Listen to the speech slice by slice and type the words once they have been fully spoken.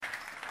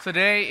So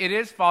today, it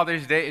is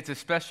Father's Day. It's a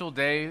special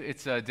day.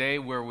 It's a day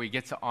where we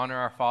get to honor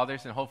our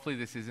fathers, and hopefully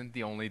this isn't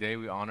the only day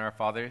we honor our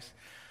fathers.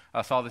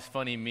 I saw this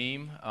funny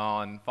meme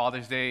on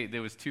Father's Day.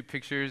 There was two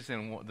pictures,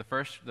 and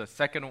the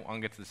second one,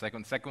 I'll get to the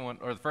second one.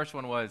 The first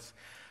one was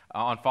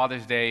on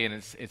Father's Day, and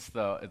it's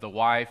the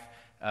wife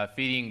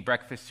feeding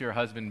breakfast to her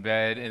husband in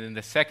bed, and then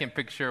the second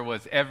picture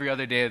was every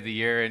other day of the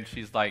year, and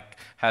she's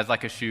has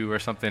a shoe or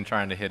something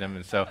trying to hit him,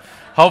 and so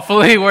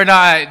hopefully we're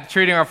not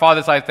treating our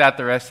fathers like that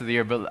the rest of the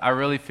year, but I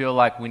really feel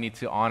like we need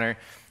to honor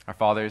our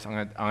fathers.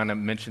 I'm gonna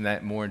mention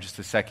that more in just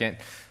a second.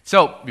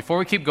 So before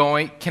we keep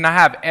going, can I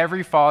have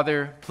every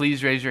father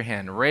please raise your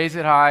hand? Raise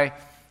it high,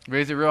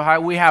 raise it real high.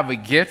 We have a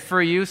gift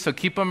for you, so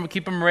keep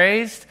them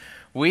raised.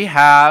 We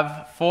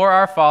have, for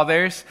our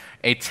fathers,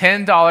 a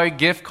 $10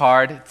 gift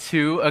card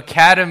to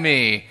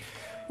Academy.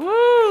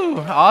 Woo!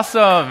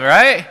 Awesome,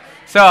 right?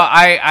 So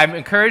I'm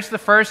encouraged the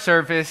first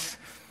service.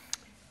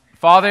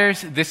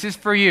 Fathers, this is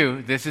for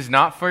you. This is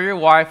not for your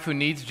wife who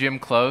needs gym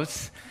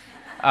clothes.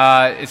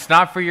 It's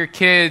not for your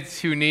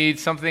kids who need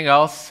something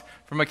else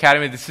from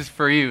Academy. This is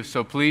for you.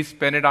 So please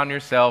spend it on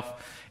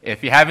yourself.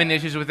 If you have any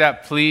issues with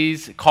that,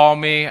 please call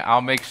me.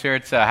 I'll make sure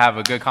to have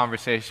a good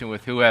conversation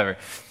with whoever.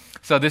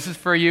 So this is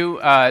for you.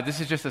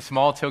 This is just a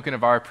small token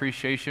of our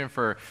appreciation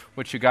for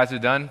what you guys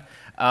have done.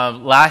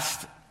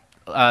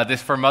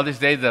 This for Mother's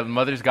Day, the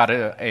mothers got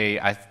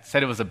I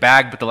said it was a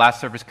bag, but the last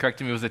service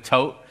corrected me, it was a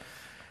tote.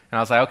 And I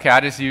was like, okay, I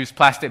just use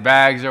plastic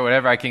bags or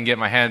whatever I can get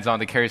my hands on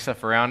to carry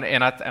stuff around.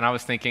 And I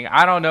was thinking,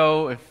 I don't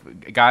know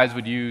if guys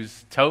would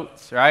use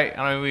totes, right?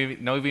 I don't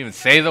even know if we even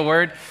say the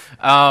word.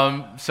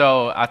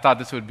 So I thought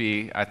this would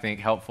be, I think,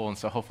 helpful. And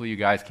so hopefully you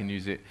guys can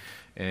use it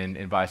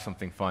and buy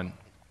something fun.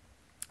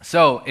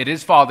 So it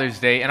is Father's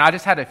Day, and I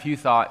just had a few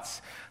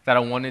thoughts that I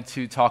wanted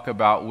to talk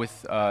about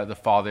with the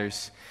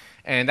fathers,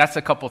 and that's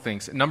a couple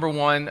things. Number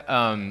one,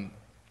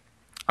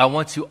 I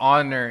want to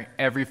honor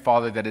every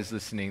father that is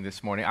listening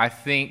this morning. I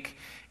think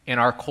in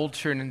our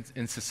culture and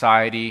in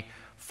society,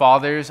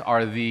 fathers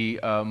are the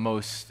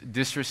most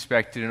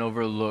disrespected and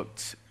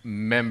overlooked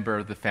member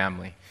of the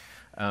family.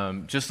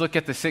 Just look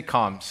at the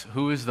sitcoms.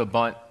 Who is the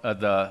butt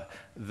of the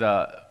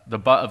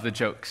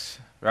jokes?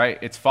 Right?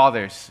 It's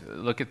fathers.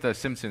 Look at The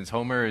Simpsons.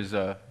 Homer is,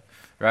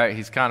 right?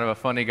 He's kind of a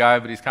funny guy,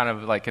 but he's kind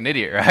of like an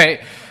idiot,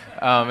 right?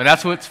 And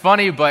that's what's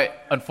funny, but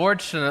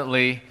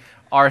unfortunately,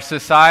 our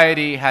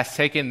society has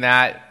taken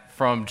that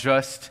from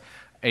just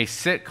a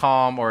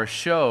sitcom or a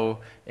show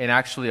and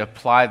actually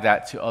applied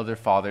that to other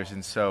fathers.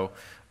 And so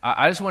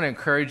I just want to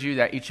encourage you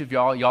that each of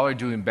y'all are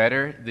doing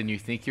better than you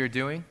think you're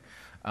doing.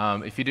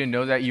 If you didn't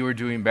know that you were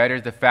doing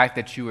better, the fact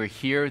that you are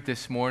here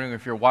this morning, or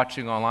if you're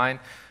watching online,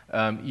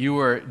 you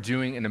are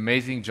doing an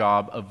amazing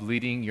job of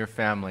leading your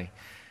family.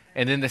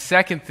 And then the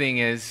second thing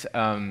is,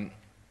 I'm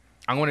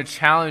going to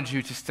challenge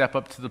you to step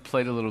up to the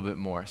plate a little bit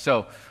more.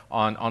 So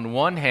on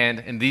one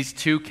hand, and these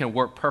two can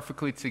work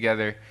perfectly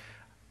together,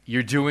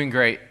 you're doing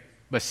great.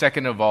 But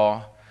second of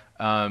all,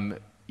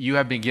 you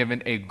have been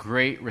given a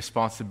great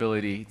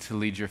responsibility to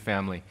lead your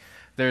family.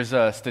 There's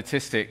a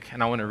statistic,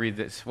 and I want to read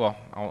this. Well,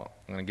 I'm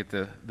going to get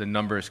the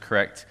numbers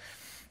correct.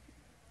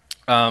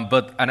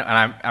 But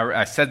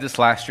I said this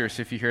last year,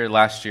 so if you hear it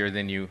last year,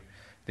 then you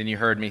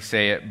heard me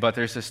say it. But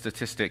there's a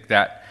statistic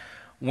that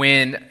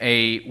when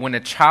a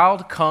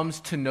child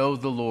comes to know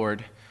the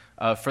Lord,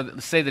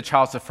 say the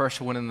child's the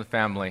first one in the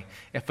family,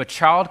 if a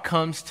child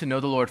comes to know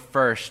the Lord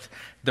first,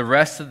 there's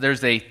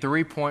a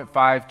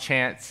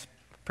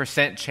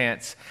 3.5%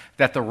 chance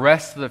that the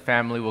rest of the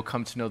family will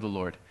come to know the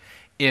Lord.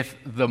 If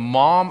the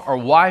mom or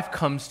wife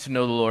comes to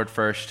know the Lord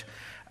first,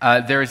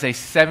 there is a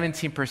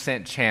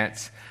 17%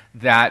 chance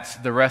that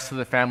the rest of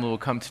the family will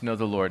come to know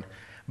the Lord.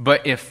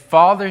 But if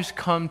fathers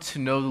come to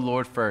know the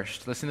Lord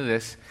first, listen to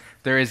this,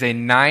 there is a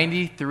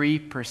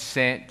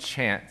 93%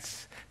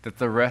 chance that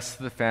the rest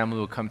of the family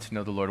will come to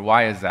know the Lord.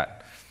 Why is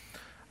that?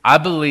 I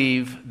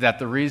believe that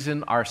the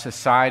reason our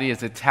society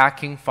is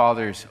attacking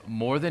fathers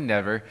more than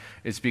ever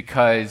is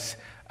because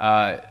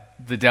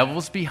the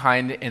devil's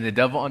behind it, and the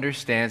devil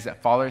understands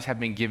that fathers have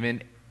been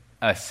given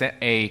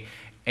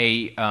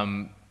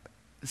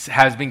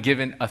has been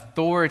given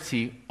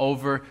authority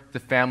over the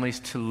families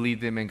to lead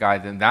them and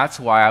guide them. That's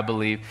why I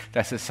believe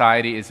that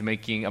society is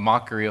making a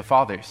mockery of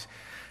fathers.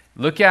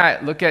 Look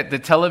at the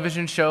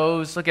television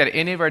shows, look at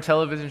any of our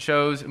television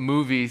shows,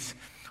 movies.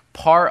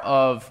 Part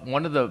of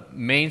one of the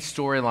main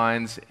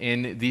storylines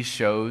in these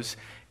shows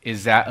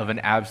is that of an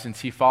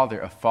absentee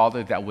father, a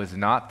father that was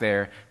not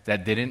there,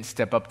 that didn't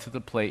step up to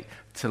the plate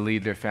to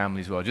lead their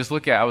families well. Just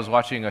look at, I was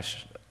watching a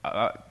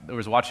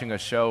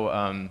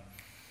show,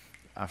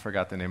 I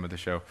forgot the name of the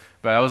show,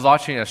 but I was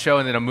watching a show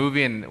and then a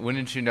movie, and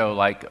wouldn't you know,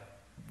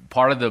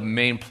 part of the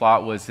main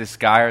plot was this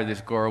guy or this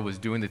girl was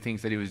doing the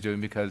things that he was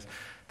doing because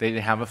they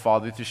didn't have a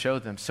father to show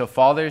them. So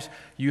fathers,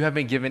 you have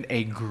been given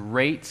a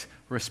great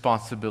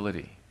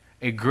responsibility.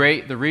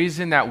 The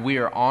reason that we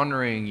are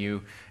honoring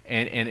you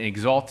and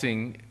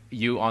exalting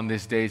you on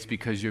this day is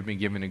because you've been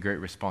given a great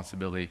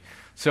responsibility.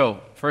 So,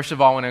 first of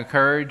all, I want to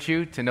encourage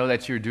you to know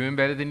that you're doing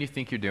better than you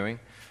think you're doing.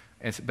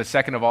 but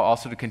second of all,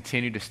 also to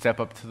continue to step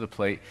up to the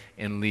plate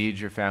and lead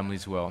your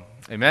families well.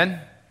 Amen?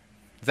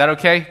 Is that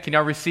okay? Can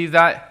y'all receive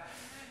that?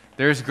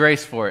 There's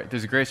grace for it.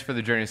 There's grace for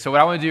the journey. So what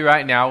I want to do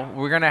right now,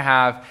 we're going to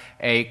have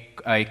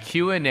a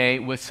Q&A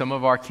with some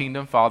of our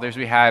Kingdom Fathers.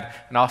 We had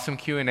an awesome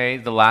Q&A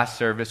the last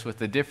service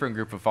with a different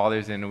group of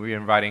fathers, and we're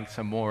inviting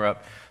some more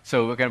up.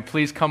 So we're going to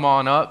please come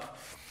on up.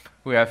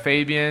 We have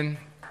Fabian,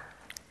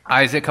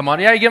 Isaac, come on.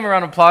 Yeah, give them a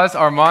round of applause.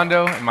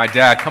 Armando and my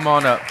dad, come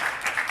on up.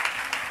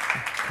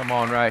 Come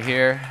on right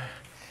here.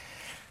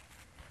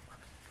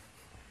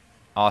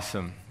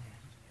 Awesome.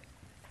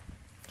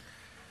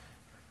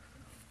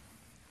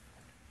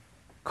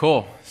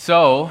 Cool.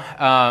 So,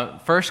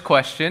 first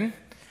question.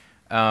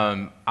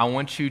 I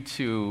want you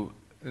to,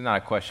 not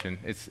a question,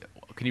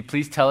 can you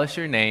please tell us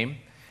your name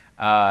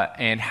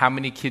and how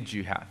many kids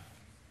you have?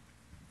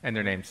 And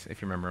their names,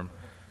 if you remember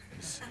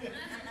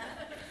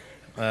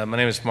them. My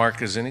name is Mark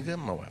Zuniga,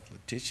 my wife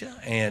Letitia,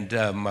 and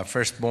my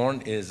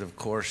firstborn is, of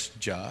course,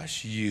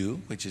 Josh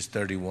Yu, which is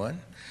 31.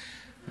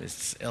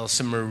 Miss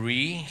Elsa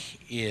Marie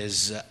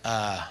is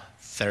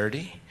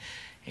 30,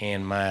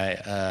 and my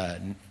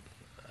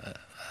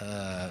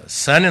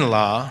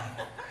son-in-law,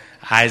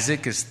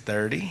 Isaac, is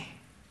 30.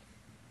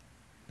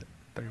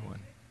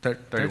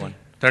 31.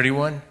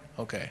 31?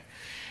 Okay.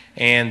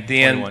 And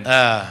then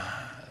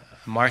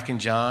Mark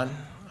and John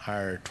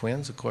are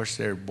twins. Of course,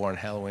 they're born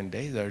Halloween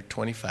Day. They're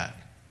 25.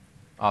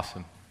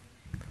 Awesome.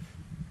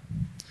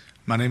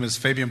 My name is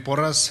Fabian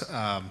Porras.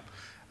 I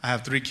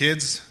have 3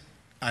 kids,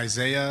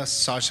 Isaiah,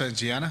 Sasha, and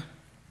Gianna.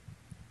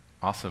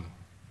 Awesome.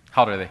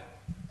 How old are they?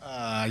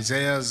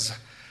 Isaiah's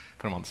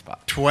Put them on the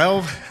spot.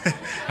 12,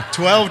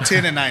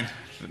 10, and 9.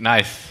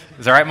 Nice.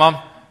 Is that right, Mom?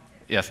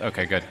 Yes.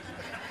 Okay, good.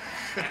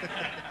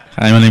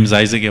 Hi, my name is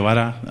Isaac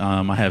Guevara.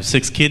 I have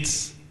 6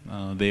 kids.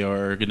 They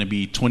are going to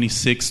be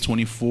 26,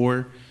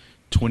 24,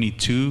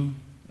 22,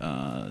 2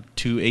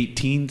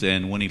 18s,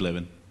 and 1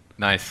 11.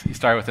 Nice. You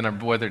started with the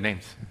number. What are their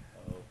names?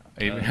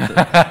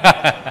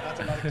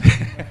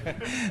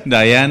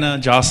 Diana,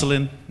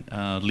 Jocelyn,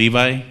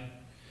 Levi,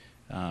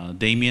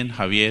 Damien,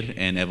 Javier,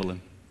 and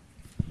Evelyn.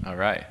 All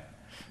right.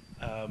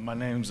 My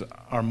name's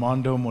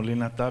Armando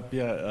Molina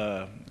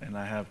Tapia, and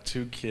I have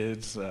 2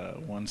 kids.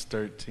 One's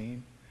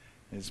 13.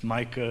 It's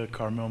Micah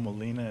Carmel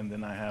Molina, and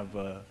then I have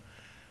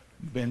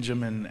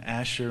Benjamin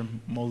Asher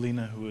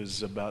Molina, who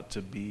is about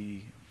to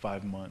be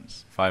 5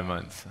 months. 5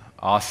 months.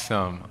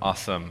 Awesome.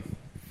 Awesome.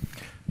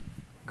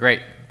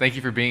 Great. Thank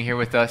you for being here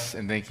with us,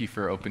 and thank you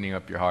for opening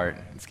up your heart.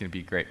 It's going to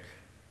be great.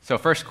 So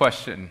first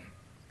question,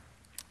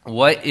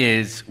 what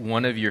is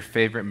one of your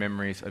favorite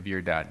memories of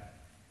your dad?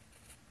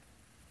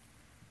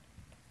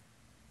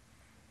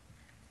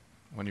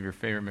 One of your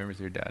favorite memories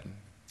of your dad?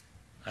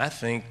 I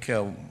think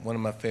one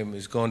of my favorite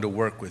is going to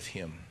work with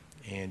him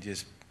and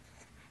just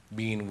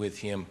being with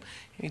him.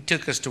 He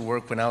took us to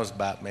work when I was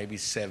about maybe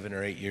 7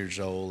 or 8 years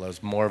old. I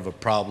was more of a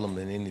problem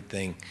than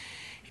anything.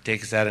 He'd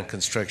take us out on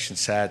construction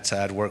sites, so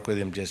I'd work with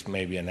him just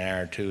maybe an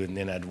hour or 2, and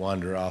then I'd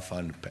wander off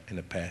in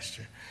the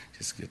pasture.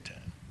 Just a good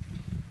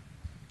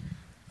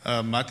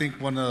time. I think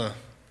one of,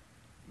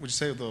 would you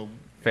say the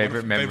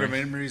Favorite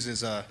memories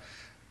is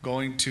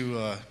going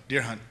to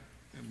deer hunt.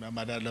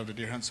 My dad loved to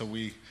deer hunt, so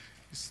he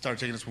started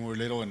taking us when we were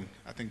little, and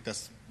I think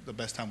that's the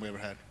best time we ever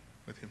had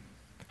with him.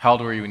 How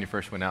old were you when you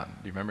first went out?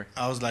 Do you remember?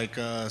 I was like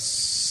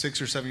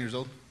 6 or 7 years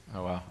old.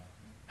 Oh, wow.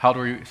 How old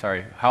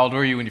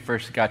were you when you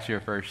first got your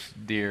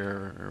first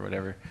deer or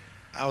whatever?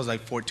 I was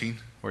like 14.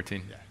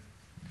 14? Yeah.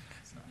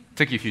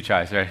 Took you a few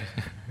tries, right?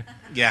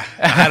 Yeah,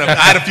 I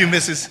had a few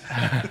misses.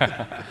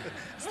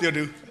 Still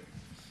do.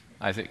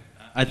 Isaac?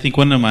 I think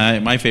one of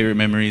my favorite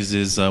memories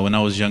is when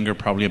I was younger,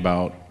 probably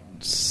about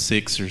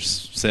 6 or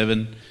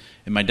 7,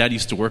 and my dad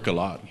used to work a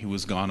lot. He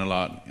was gone a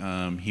lot.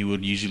 He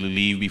would usually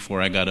leave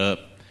before I got up,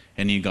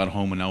 and he got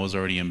home and I was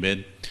already in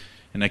bed.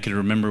 And I could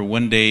remember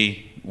one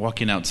day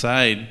walking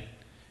outside,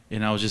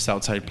 and I was just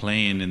outside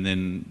playing, and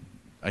then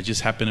I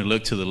just happened to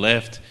look to the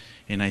left,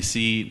 and I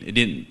see, it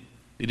didn't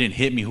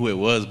hit me who it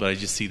was, but I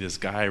just see this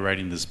guy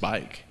riding this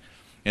bike.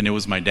 And it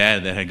was my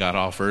dad that had got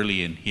off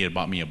early, and he had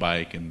bought me a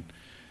bike. And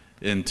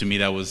to me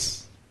that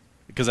was,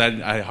 because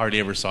I hardly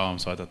ever saw him,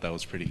 so I thought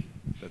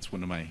that's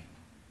one of my...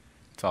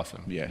 It's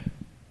awesome. Yeah.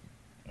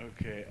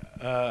 Okay,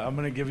 I'm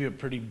going to give you a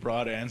pretty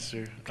broad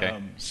answer.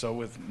 Okay. So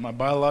with my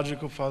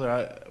biological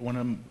father, one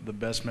of the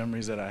best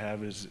memories that I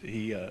have is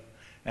he,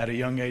 at a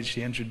young age,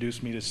 he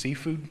introduced me to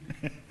seafood.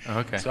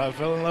 Okay. So I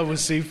fell in love with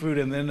seafood.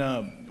 And then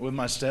with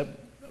my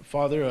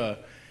stepfather,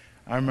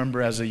 I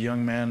remember as a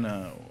young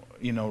man,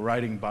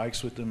 riding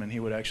bikes with him, and he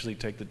would actually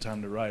take the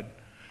time to ride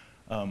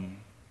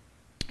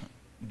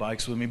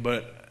bikes with me.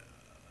 But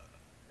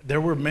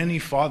there were many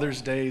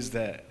Father's Days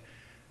that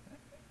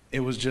it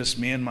was just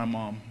me and my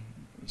mom.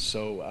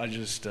 So I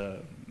just,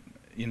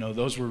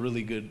 those were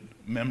really good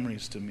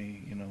memories to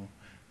me,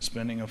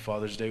 spending a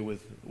Father's Day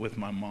with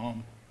my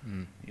mom,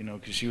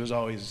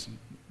 because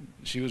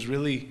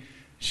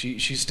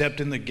she stepped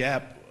in the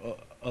gap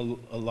a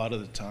lot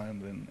of the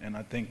time. And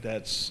I think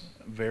that's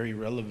very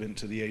relevant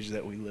to the age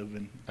that we live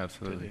in.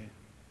 Absolutely. Today.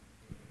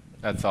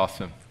 That's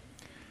awesome.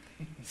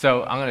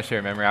 So I'm going to share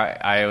a memory.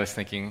 I was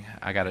thinking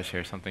I got to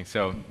share something.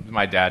 So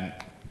my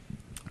dad,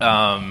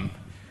 I'll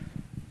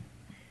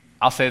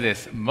say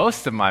this,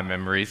 most of my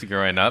memories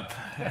growing up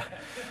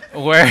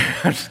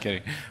I'm just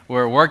kidding,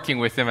 were working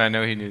with him. I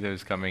know he knew that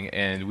was coming.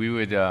 And we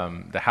would,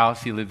 the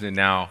house he lives in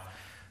now,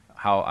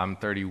 I'm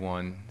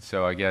 31.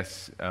 So I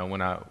guess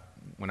when I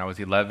was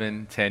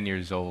 11, 10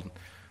 years old,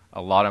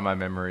 a lot of my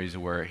memories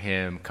were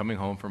him coming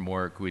home from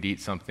work. We'd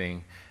eat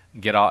something,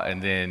 get out, and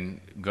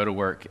then go to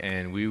work.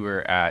 And we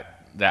were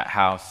at that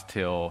house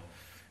till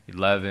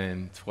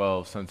 11,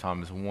 12,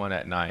 sometimes 1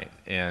 at night.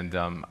 And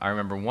I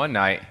remember one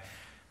night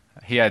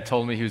he had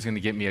told me he was going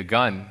to get me a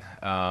gun,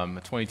 a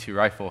 .22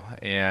 rifle,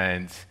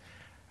 and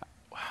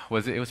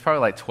it was probably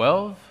like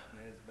 12?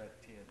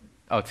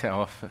 Oh, 10.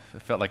 Oh,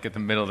 it felt like at the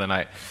middle of the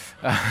night.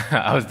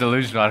 I was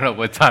delusional. I don't know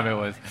what time it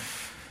was.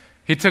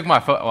 He took my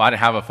phone. Well, I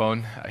didn't have a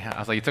phone. I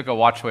was like, he took a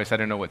watch face. I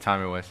didn't know what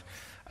time it was.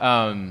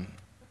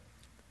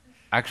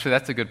 Actually,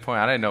 that's a good point.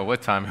 I didn't know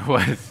what time it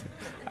was.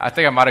 I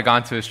think I might have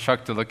gone to his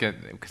truck to look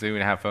at, because they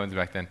didn't have phones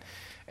back then.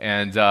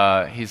 And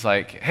he's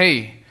like,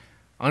 hey,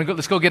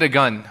 let's go get a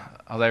gun.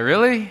 I was like,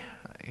 really?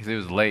 Because it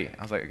was late.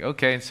 I was like,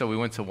 okay. And so we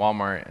went to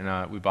Walmart,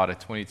 and we bought a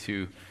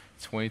 .22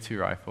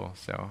 rifle.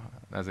 So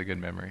that was a good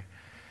memory.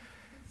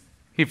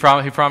 He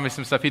promised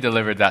some stuff. He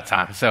delivered that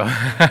time. So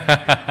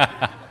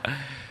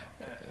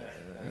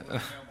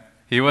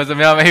he was a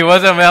mailman. He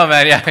was a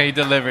mailman. Yeah, he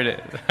delivered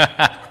it.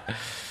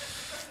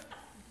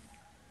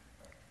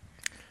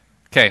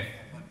 Okay.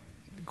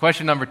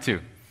 Question number 2.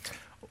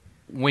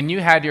 When you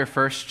had your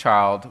first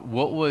child,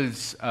 what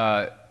was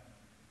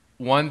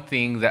one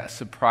thing that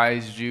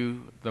surprised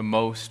you the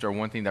most, or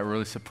one thing that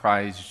really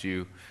surprised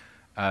you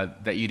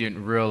that you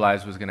didn't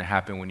realize was going to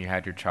happen when you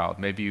had your child?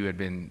 Maybe you had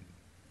been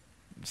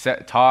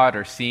taught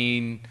or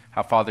seen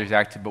how fathers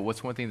acted, but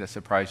what's one thing that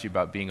surprised you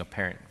about being a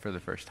parent for the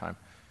first time?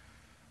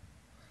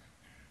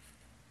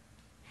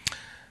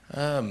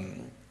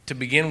 To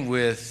begin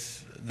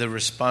with, the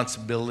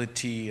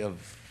responsibility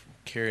of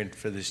caring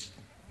for this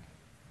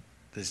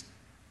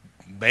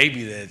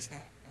baby that's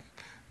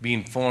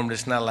being formed.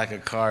 It's not like a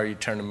car, you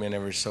turn them in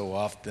every so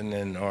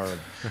often, or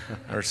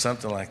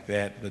something like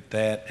that. But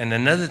that, and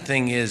another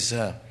thing is, we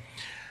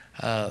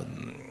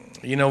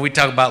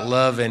talk about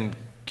love, and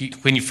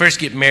when you first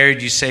get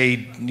married, you say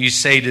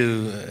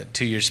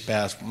to your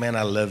spouse, "Man,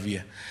 I love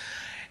you."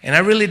 And I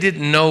really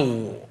didn't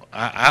know.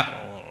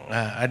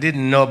 I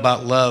didn't know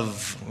about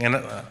love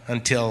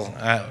until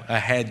I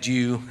had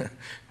you.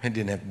 It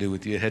didn't have to do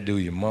with you. It had to do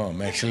with your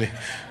mom, actually.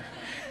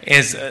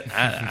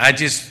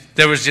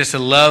 There was just a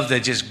love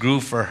that just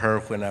grew for her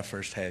when I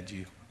first had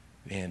you.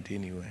 And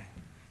anyway.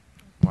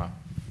 Wow.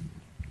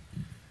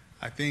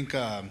 I think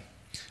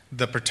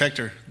the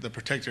protector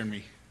in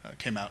me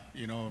came out,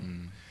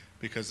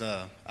 because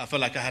I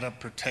felt like I had to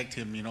protect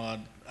him,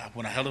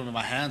 when I held him in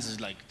my hands,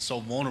 it's like so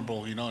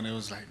vulnerable, and it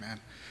was like, man,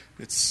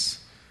 it's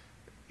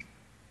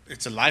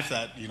a life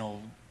that,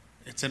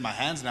 it's in my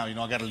hands now,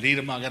 I got to lead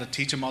him, I got to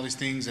teach him all these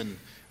things, and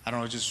I don't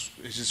know, it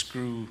just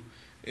grew,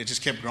 it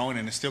just kept growing,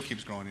 and it still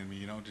keeps growing in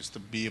me, just to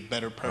be a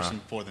better person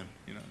for them,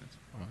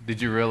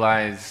 Did you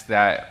realize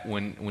that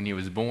when he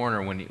was born,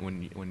 or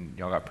when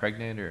y'all got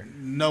pregnant, or?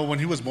 No, when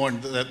he was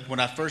born, when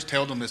I first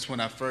held him, it's when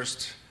I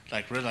first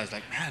realized,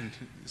 man,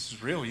 this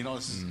is real,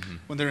 this is,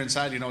 when they're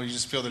inside, you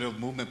just feel the little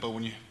movement, but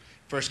when you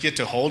first get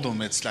to hold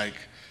them, it's like,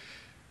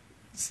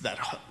 it's that,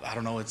 I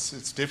don't know,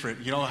 it's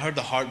different. I heard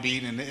the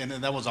heartbeat,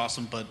 and that was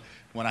awesome, but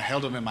when I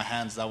held him in my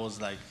hands, that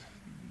was like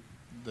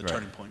the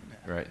turning point.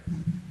 Right.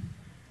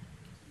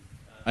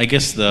 I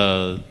guess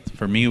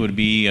for me it would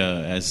be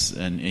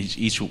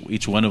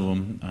each one of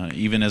them,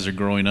 even as they're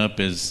growing up,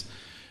 is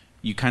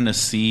you kind of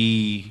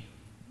see,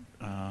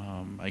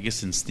 I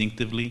guess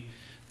instinctively,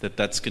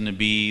 that's going to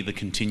be the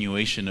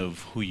continuation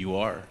of who you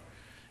are.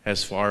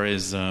 As far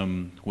as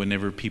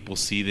whenever people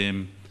see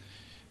them,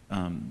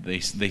 they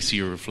see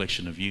a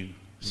reflection of you.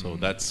 So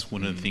that's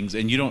one of the things,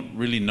 and you don't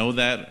really know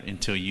that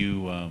until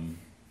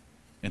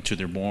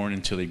they're born,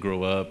 until they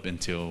grow up, and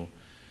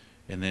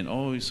then,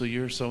 oh, so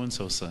you're so and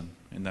so son,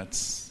 and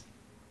that's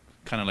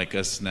kind of like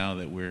us now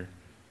that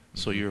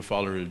so you're a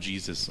follower of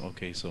Jesus.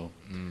 Okay, so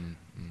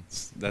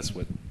that's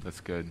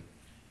good.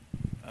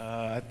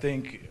 I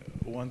think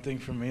one thing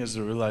for me is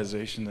the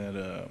realization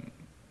that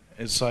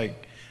it's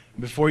like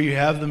before you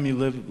have them, you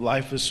live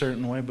life a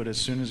certain way, but as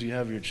soon as you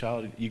have your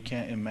child, you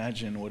can't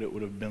imagine what it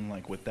would have been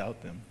like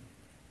without them.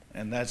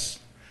 And that's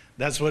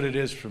what it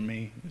is for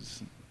me.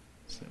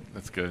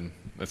 That's good.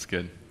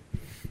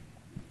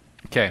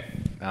 Okay,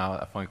 now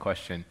a fun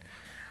question.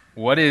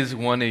 What is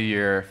one of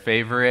your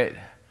favorite,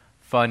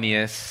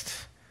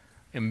 funniest,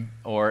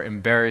 or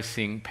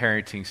embarrassing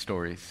parenting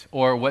stories?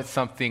 Or what's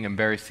something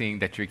embarrassing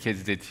that your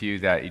kids did to you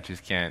that you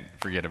just can't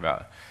forget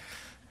about?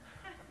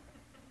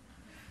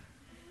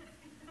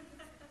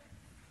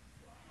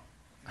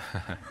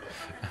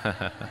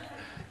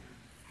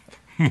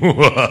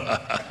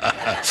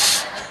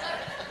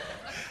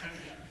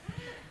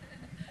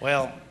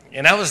 Well,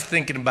 and I was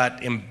thinking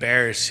about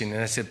embarrassing,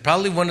 and I said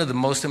probably one of the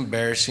most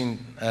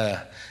embarrassing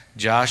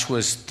Josh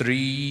was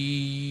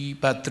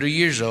about 3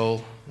 years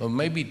old, or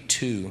maybe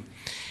 2.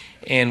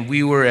 And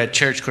we were at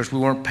church. Of course, we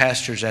weren't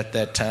pastors at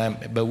that time,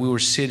 but we were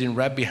sitting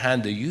right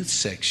behind the youth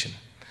section.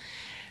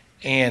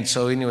 And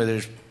so anyway,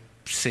 there's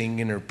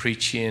singing or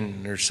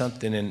preaching or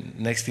something, and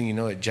next thing you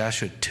know,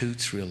 Joshua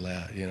toots real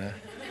loud, you know.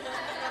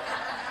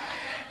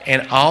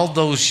 And all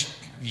those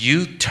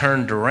youth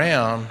turned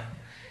around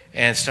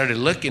and started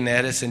looking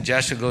at us, and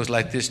Joshua goes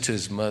like this to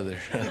his mother.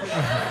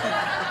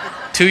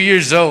 2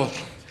 years old.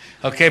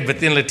 Okay, but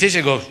then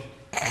Letitia goes.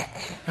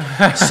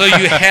 So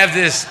you have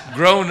this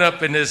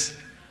grown-up and this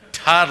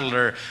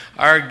toddler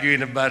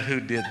arguing about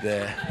who did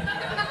that.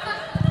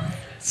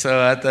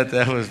 So I thought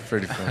that was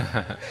pretty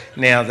fun.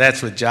 Now,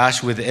 that's with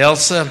Josh. With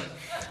Elsa,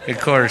 of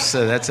course,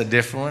 that's a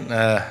different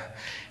one.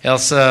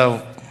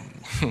 Elsa,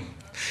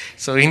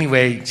 so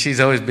anyway, she's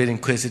always been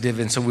inquisitive,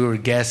 and so we were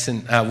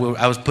gassing. I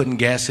was putting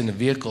gas in the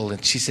vehicle,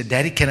 and she said,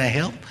 "Daddy, can I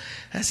help?"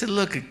 I said,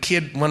 "Look,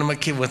 one of my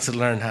kids wants to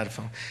learn how to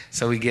pump."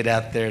 So we get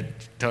out there,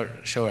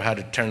 show her how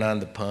to turn on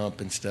the pump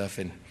and stuff,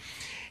 and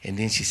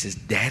then she says,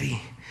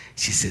 "Daddy,"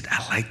 she said,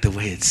 "I like the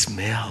way it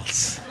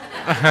smells."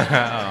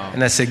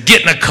 And I said,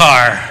 "Get in a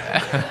car."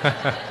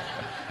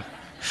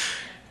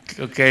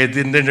 Okay,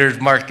 then there's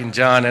Mark and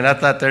John, and I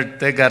thought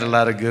they got a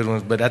lot of good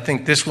ones, but I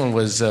think this one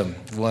was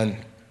one.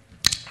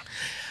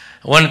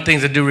 One of the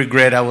things I do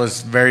regret, I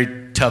was very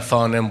tough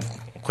on them.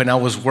 When I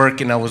was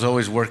working, I was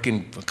always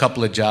working a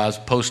couple of jobs,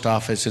 post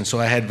office, and so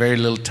I had very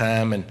little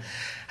time, and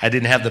I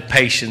didn't have the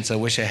patience. I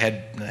wish I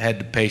had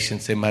the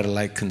patience. They might have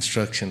liked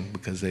construction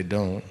because they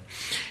don't.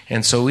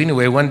 And so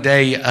anyway, one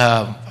day,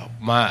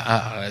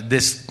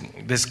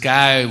 this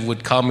guy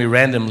would call me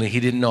randomly. He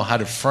didn't know how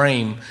to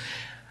frame,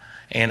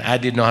 and I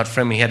didn't know how to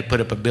frame. He had to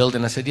put up a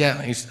building. I said, "Yeah."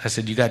 I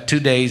said, "You got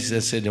 2 days." I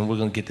said, "and we're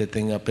going to get that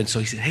thing up." And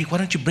so he said, "Hey, why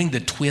don't you bring the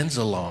twins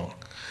along?"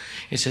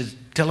 He said,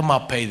 "Tell them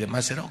I'll pay them."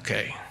 I said,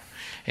 "Okay."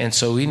 And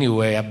so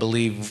anyway, I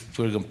believe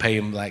we were going to pay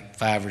them like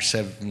 $5 or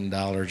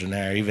 $7 an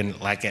hour, even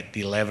like at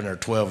 11 or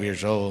 12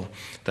 years old,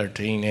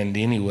 13. And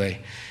anyway,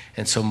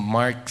 and so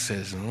Mark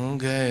says,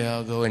 "Okay,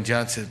 I'll go." And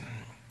John said,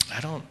 "I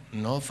don't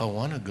know if I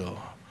want to go."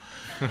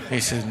 He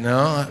said, "No,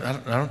 I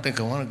don't think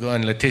I want to go."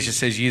 And Letitia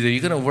says, "Either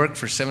you're going to work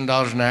for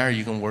 $7 an hour or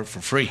you're going to work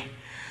for free."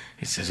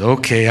 He says,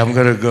 "Okay, I'm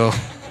going to go."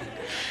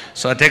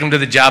 So I take him to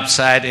the job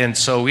site. And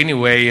so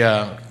anyway,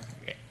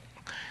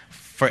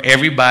 for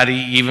everybody,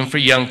 even for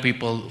young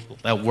people,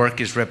 that work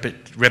is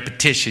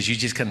repetitious. You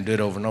just kind of do it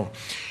over and over.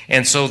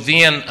 And so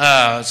then,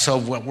 so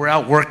we're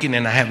out working,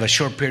 and I have a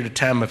short period of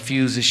time. My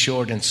fuse is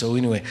short. And so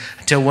anyway,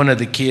 I tell one of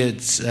the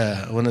kids,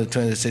 one of the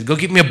twins, I said, "Go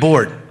get me a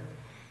board."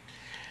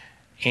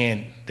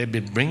 And they've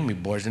been bringing me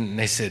boards. And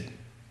they said,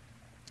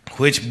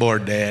 "Which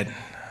board, Dad?"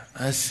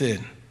 I said,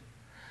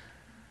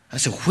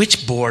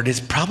 "Which board? It's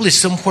probably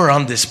somewhere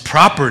on this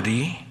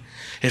property.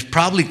 It's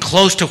probably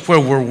close to where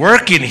we're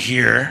working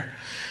here.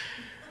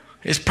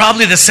 It's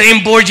probably the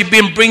same board you've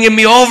been bringing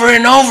me over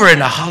and over."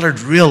 And I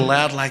hollered real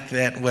loud like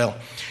that. Well,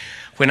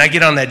 when I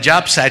get on that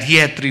job site, he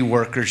had 3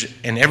 workers,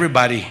 and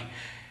everybody,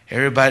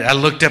 I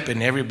looked up,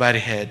 and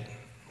everybody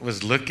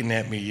was looking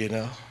at me, you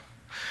know.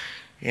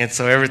 And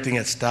so everything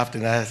had stopped,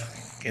 and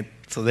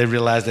so they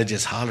realized I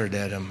just hollered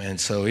at them. And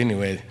so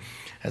anyway,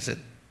 I said,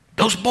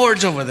 "Those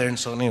boards over there." And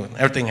so anyway,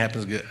 everything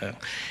happens good.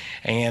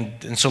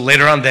 And so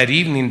later on that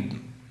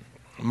evening,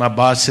 my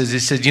boss says, he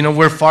said, "You know,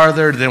 we're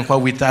farther than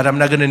what we thought. I'm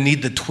not going to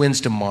need the twins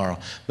tomorrow,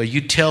 but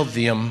you tell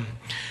them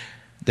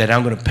that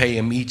I'm going to pay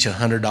them each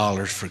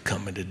 $100 for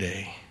coming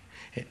today."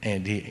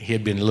 And he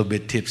had been a little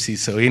bit tipsy.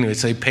 So anyway,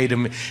 so he paid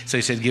him. So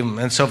he said, "Give him."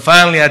 And so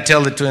finally I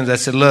tell the twins, I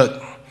said,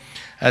 "Look,"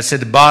 I said,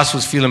 "the boss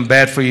was feeling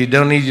bad for you.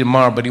 Don't need you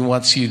tomorrow, but he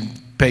wants you to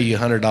pay you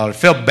 $100.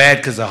 Felt bad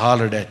because I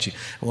hollered at you."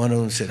 One of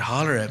them said,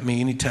 "Holler at me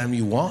anytime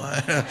you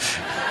want."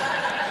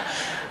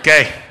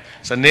 Okay,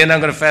 so then I'm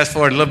going to fast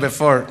forward a little bit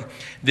forward.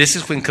 This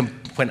is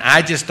when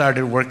I just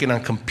started working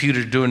on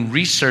computers, doing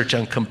research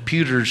on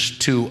computers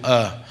to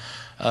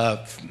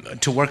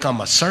work on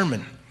my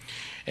sermon.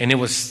 And it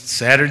was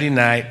Saturday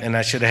night, and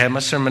I should have had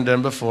my sermon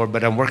done before,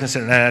 but I'm working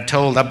Saturday night.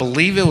 And I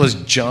believe it was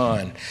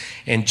John,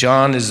 and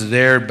John is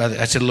there.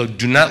 I said, "Look,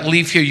 do not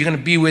leave here. You're going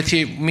to be with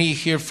me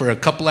here for a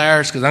couple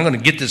hours because I'm going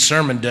to get this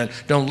sermon done.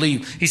 Don't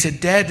leave." He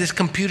said, "Dad, this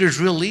computer is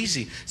real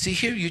easy. See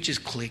here, you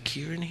just click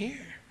here and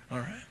here. All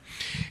right."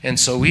 And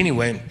so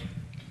anyway,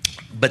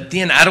 but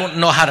then I don't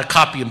know how to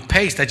copy and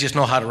paste. I just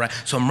know how to write.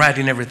 So I'm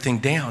writing everything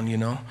down, you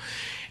know.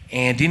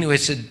 And anyway,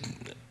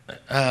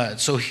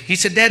 so he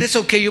said, "Dad, it's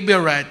okay. You'll be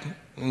all right."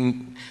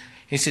 And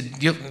he said,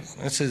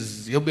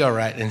 "You'll be all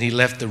right." And he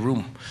left the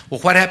room.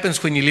 Well, what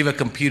happens when you leave a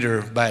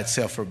computer by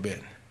itself for a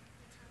bit?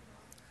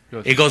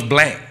 It goes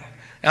blank.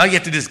 All you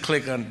have to do is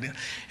click on it.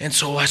 And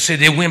so I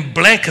said, it went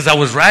blank because I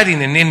was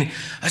writing. And then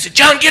I said,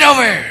 "John, get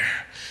over here."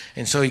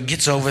 And so he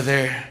gets over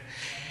there.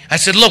 I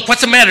said, "Look,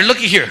 what's the matter? Look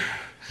at here."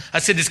 I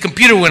said, "This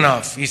computer went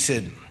off." He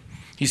said,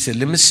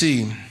 "Let me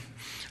see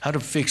how to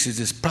fix it.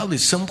 It's probably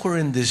somewhere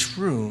in this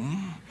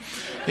room.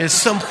 It's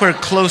somewhere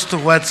close to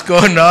what's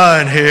going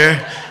on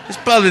here. It's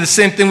probably the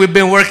same thing we've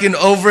been working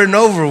over and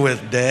over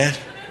with, Dad."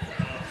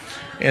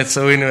 And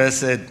so anyway, I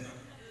said,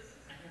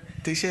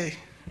 Touche.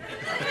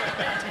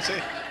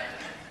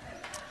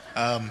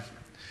 I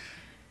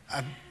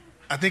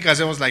think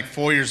Isaiah was like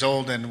 4 years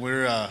old, and we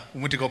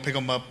went to go pick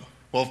him up.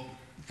 Well,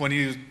 when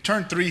he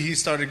turned 3, he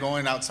started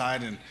going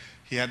outside, and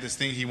he had this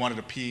thing he wanted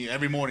to pee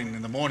every morning.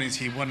 In the mornings,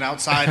 he went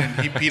outside and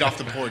he peed off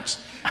the porch.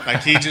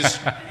 Like he just,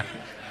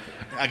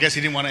 I guess he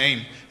didn't want to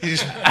aim. He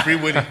just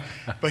free-wheeling.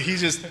 But he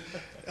just,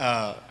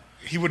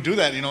 he would do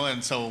that,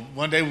 And so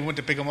one day we went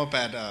to pick him up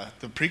at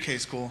the pre-K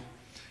school.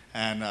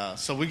 And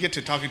so we get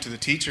to talking to the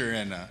teacher,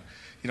 and,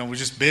 we're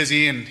just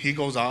busy, and he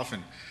goes off.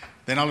 And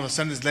then all of a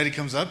sudden this lady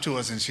comes up to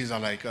us, and she's all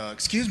like,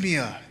 excuse me,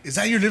 is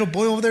that your little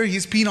boy over there?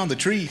 He's peeing on the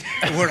tree.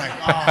 And we're like,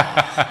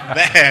 oh,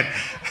 man.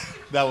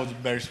 That was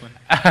embarrassment.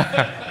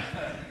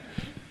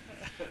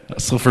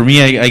 So for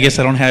me, I guess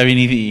I don't have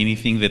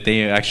anything that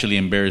they actually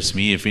embarrass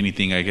me. If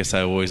anything, I guess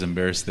I always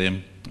embarrass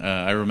them.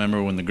 I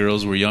remember when the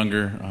girls were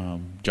younger,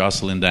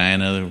 Jocelyn,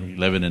 Diana, they were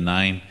 11 and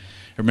 9.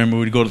 I remember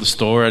we'd go to the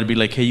store. I'd be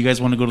like, hey, you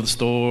guys want to go to the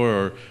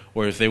store?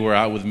 Or if they were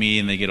out with me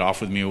and they get off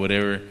with me or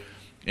whatever.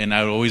 And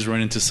I would always run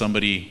into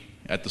somebody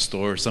at the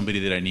store, somebody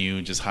that I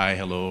knew, just hi,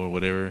 hello, or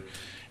whatever.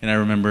 And I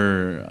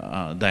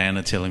remember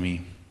Diana telling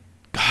me,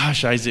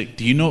 gosh, Isaac,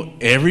 do you know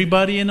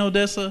everybody in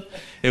Odessa?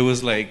 It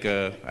was like,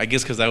 I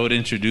guess because I would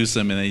introduce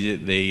them,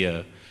 and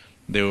they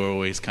were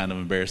always kind of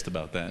embarrassed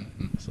about that.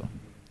 So,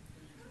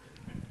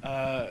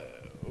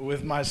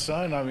 with my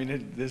son, I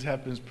mean, this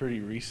happens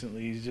pretty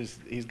recently.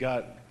 He's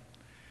got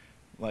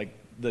like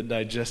the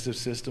digestive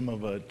system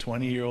of a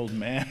 20-year-old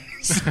man.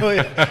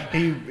 So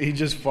he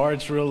just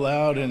farts real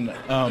loud, and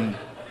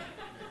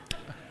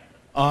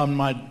on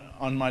my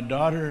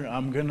daughter,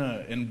 I'm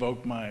gonna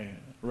invoke my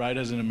right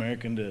as an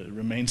American to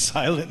remain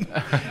silent.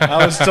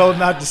 I was told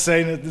not to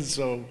say nothing,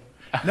 so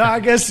no, I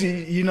guess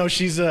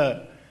she's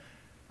I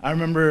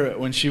remember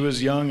when she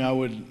was young, I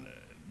would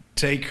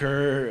take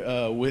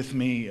her with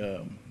me.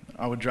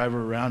 I would drive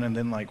her around, and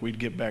then like we'd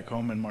get back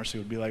home, and Marcy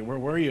would be like, "Where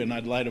were you?" And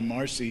I'd lie to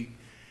Marcy,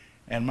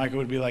 and Micah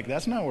would be like,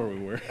 "That's not where we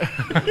were."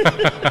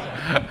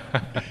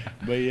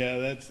 But yeah,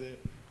 that's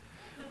it.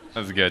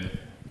 That's good.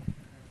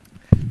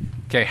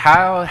 Okay,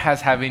 how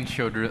has having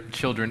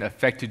children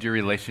affected your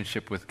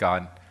relationship with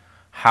God?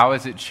 How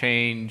has it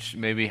changed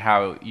maybe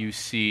how you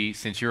see,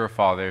 since you're a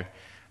father,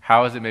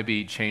 how has it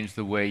maybe changed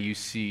the way you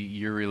see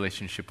your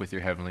relationship with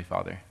your Heavenly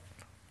Father?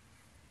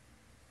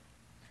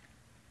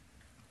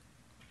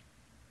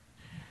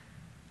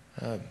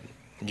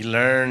 You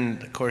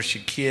learn, of course,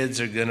 your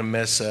kids are going to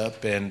mess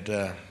up, and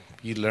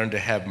you learn to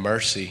have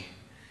mercy,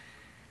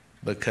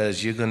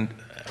 because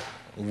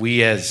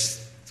we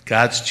as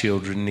God's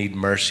children need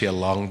mercy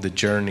along the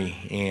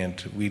journey,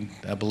 and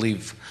I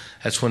believe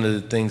that's one of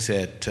the things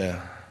that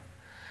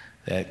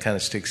kind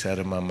of sticks out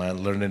of my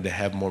mind, learning to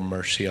have more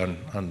mercy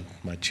on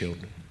my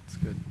children. That's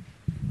good.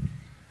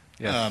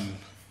 Yes.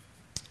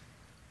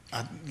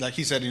 Like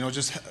he said,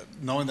 just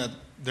knowing that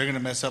they're going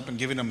to mess up and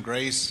giving them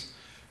grace,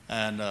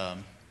 and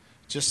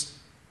just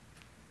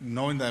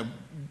knowing that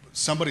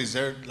somebody's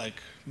there like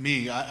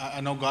me.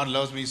 I know God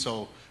loves me,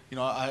 so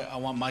I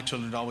want my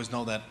children to always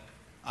know that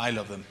I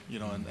love them,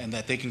 and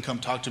that they can come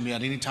talk to me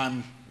at any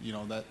time.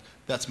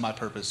 That's my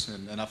purpose,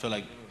 and I feel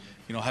like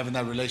having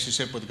that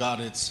relationship with God,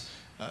 it's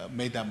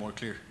made that more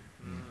clear.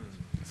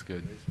 That's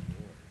good.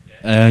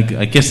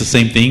 I guess the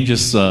same thing,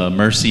 just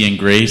mercy and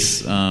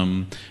grace.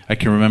 I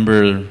can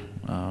remember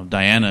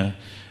Diana.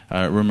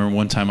 I remember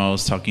one time I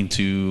was talking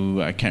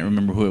to, I can't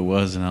remember who it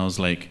was, and I was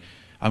like,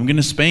 I'm going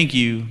to spank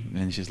you.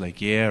 And she's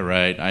like, yeah,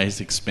 right,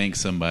 Isaac spanked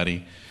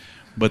somebody.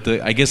 But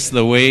I guess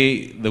the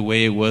way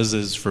it was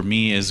is for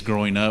me as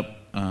growing up,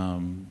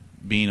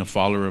 being a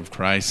follower of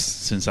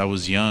Christ since I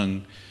was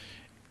young,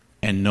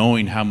 and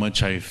knowing how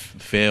much I've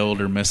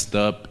failed or messed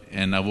up,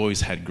 and I've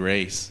always had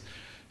grace.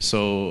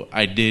 So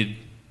I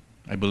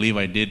believe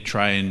I did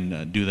try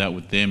and do that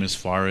with them, as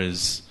far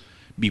as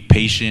be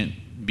patient,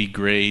 be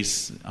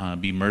grace,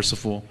 be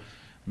merciful,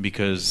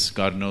 because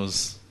God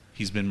knows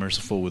He's been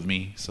merciful with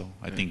me. So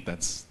I think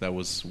that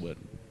was what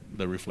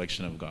the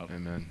reflection of God.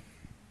 Amen.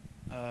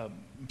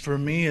 For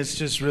me, it's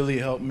just really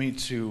helped me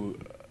to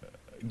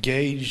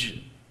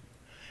gauge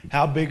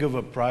how big of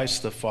a price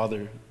the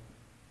Father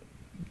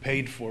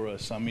paid for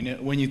us. I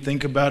mean, when you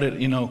think about it,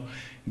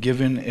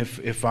 given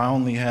if I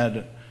only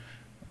had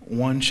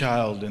one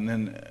child, and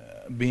then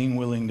being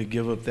willing to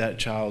give up that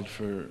child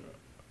for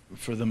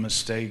the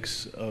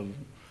mistakes of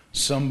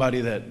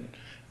somebody that,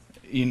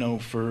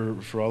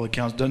 for all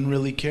accounts doesn't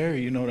really care,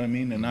 you know what I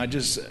mean?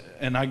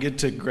 And I get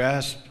to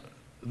grasp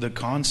the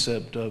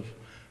concept of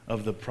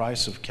the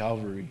price of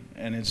Calvary,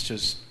 and it's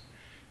just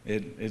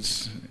I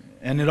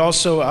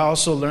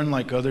also learn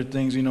like other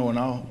things, when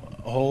I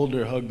hold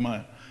or hug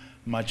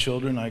my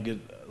children, I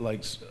get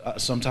like,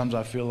 sometimes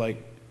I feel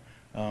like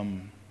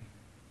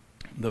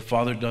the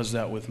Father does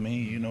that with me,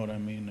 you know what I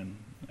mean?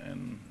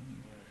 And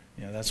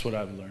yeah, that's what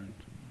I've learned.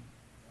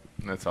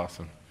 That's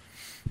awesome.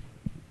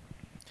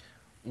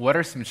 What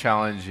are some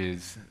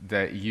challenges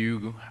that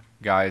you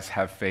guys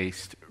have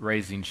faced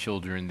raising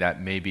children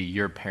that maybe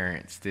your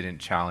parents didn't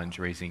challenge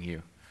raising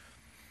you?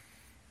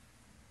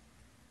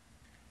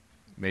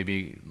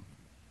 Maybe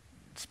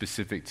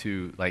specific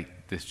to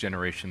like this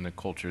generation, the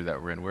culture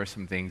that we're in? What are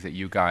some things that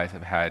you guys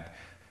have had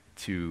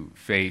to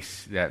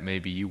face that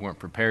maybe you weren't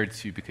prepared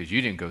to because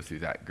you didn't go through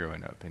that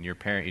growing up, and you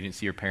didn't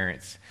see your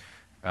parents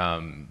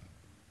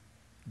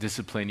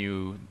discipline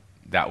you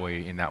that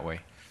way, in that way?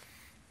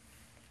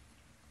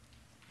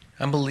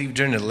 I believe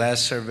during the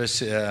last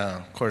service,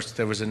 of course,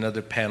 there was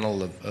another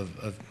panel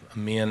of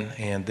men,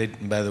 and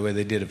by the way,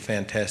 they did a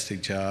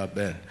fantastic job.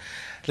 And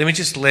let me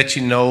just let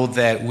you know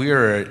that we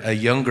are a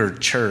younger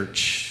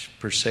church,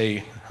 per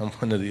se. I'm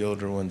one of the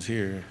older ones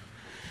here.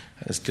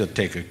 I still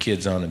take our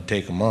kids on and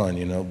take them on,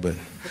 but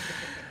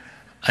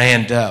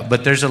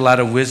there's a lot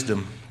of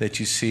wisdom that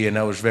you see, and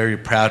I was very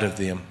proud of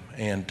them.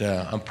 And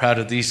I'm proud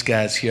of these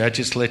guys here. I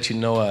just let you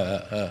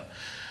know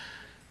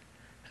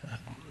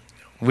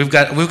we've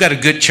got a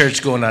good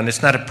church going on.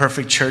 It's not a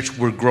perfect church.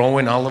 We're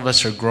growing. All of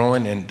us are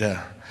growing.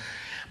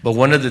 But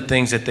one of the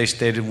things that they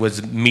stated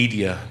was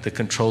media, the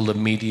control of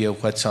media,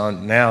 what's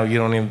on now.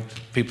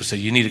 People say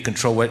you need to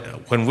control what.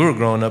 When we were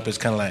growing up, it's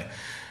kind of like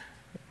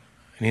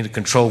you need to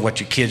control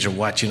what your kids are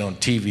watching on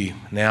TV.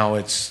 Now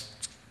it's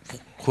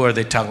who are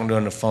they talking to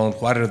on the phone?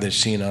 What are they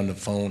seeing on the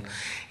phone?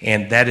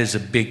 And that is a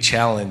big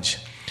challenge.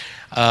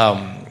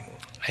 I'm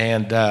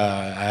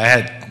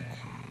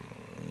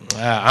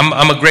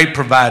a great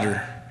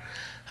provider,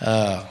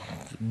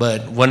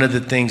 but one of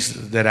the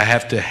things that I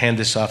have to hand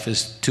this off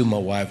is to my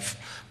wife,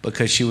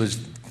 because she was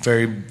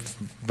very,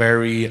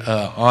 very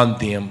on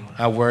them.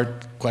 I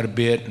worked quite a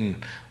bit,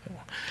 and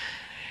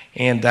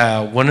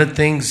one of the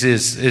things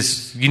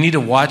is you need to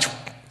watch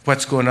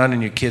what's going on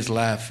in your kids'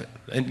 life.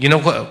 And you know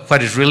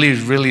what is really,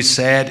 really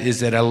sad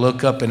is that I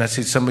look up and I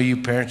see some of you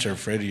parents are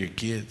afraid of your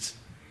kids.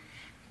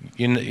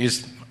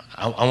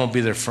 I want to be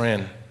their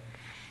friend.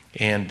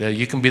 And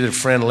you can be their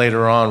friend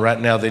later on. Right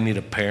now, they need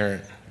a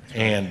parent.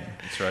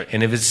 That's right.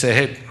 And if it's say,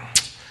 hey,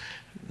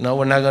 no,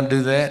 we're not going to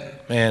do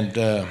that. And,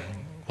 well,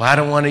 I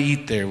don't want to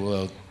eat there.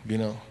 Well,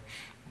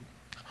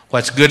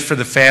 what's good for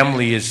the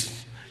family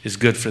is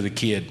good for the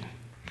kid.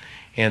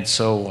 And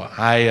so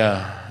I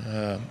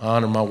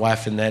honor my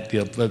wife in that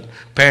deal. But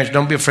parents,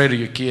 don't be afraid of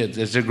your kids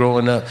as they're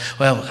growing up.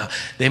 Well,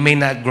 they may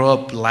not grow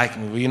up like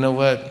me. But you know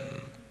what?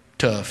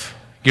 Tough.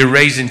 You're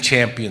raising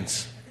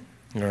champions.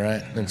 All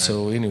right. And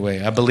so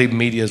anyway, I believe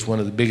media is one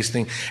of the biggest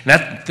things. And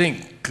I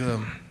think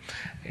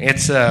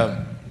it's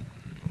a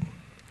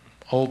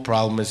whole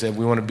problem is that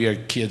we want to be our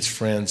kids'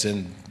 friends,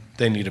 and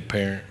they need a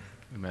parent.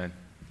 Amen.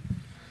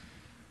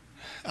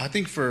 I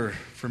think for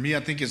me, I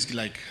think it's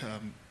like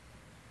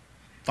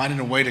finding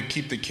a way to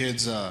keep the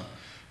kids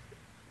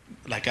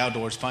like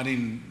outdoors,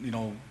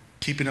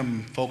 keeping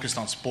them focused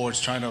on sports,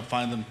 trying to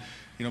find them,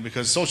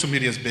 because social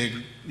media is big,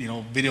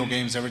 video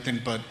games, everything,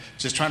 but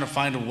just trying to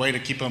find a way to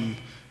keep them,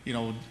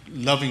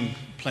 loving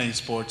playing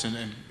sports and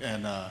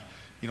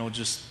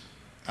just,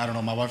 I don't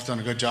know, my wife's done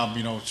a good job,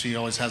 she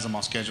always has them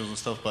on schedules and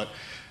stuff, but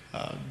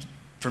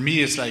for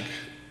me, it's like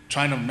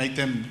trying to make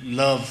them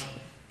love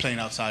playing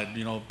outside,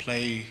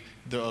 play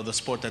the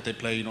sport that they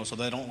play, so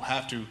they don't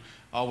have to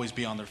always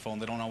be on their phone.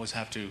 They don't always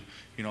have to,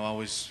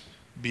 always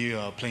be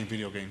playing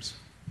video games.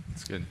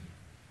 That's good.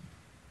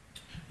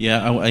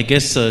 Yeah, I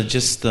guess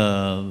just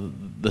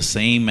the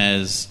same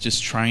as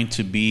just trying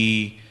to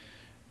be,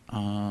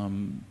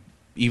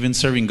 even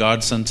serving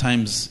God,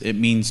 sometimes it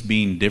means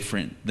being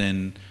different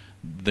than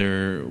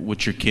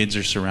what your kids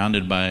are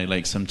surrounded by.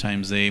 Like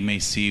sometimes they may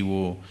see,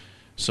 well,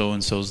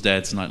 so-and-so's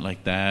dad's not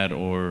like that,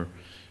 or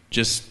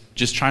just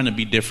trying to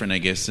be different, I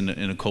guess, in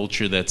a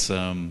culture that's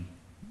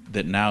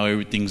that now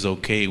everything's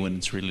okay when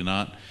it's really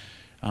not.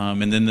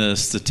 And then the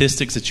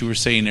statistics that you were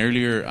saying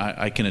earlier,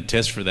 I can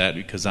attest for that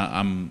because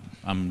I'm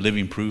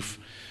living proof.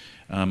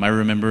 I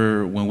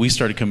remember when we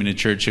started coming to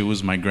church, it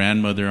was my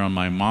grandmother on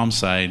my mom's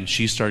side.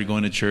 She started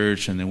going to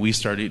church, and then we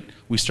started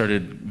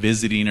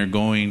visiting or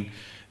going.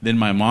 Then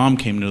my mom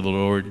came to the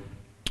Lord,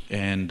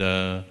 and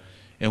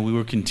we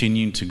were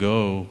continuing to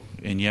go.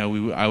 And yeah,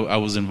 I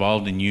was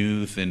involved in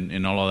youth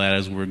and all of that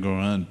as we were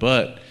growing on.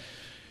 But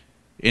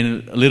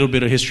in a little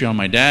bit of history on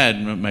my dad,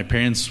 my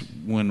parents,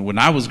 when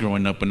I was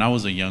growing up, when I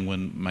was a young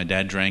one, my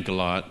dad drank a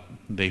lot.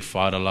 They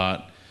fought a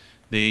lot.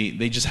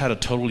 They just had a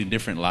totally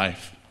different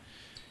life.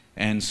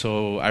 And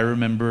so I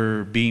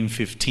remember being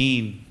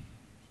 15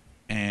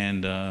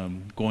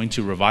 and going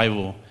to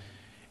revival,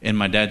 and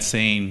my dad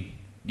saying,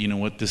 you know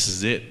what, this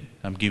is it.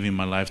 I'm giving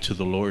my life to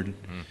the Lord.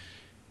 Mm.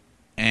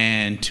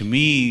 And to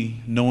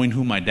me, knowing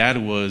who my dad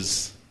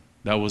was,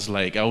 that was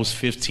like, I was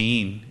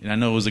 15, and I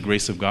know it was the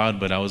grace of God,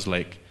 but I was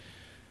like,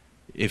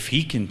 if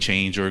he can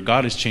change, or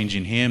God is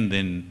changing him,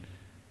 then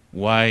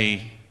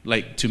why?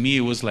 Like, to me,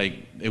 it was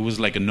like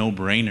a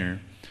no-brainer.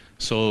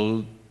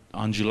 So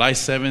on July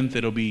 7th,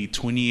 it'll be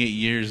 28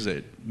 years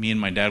that me and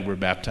my dad were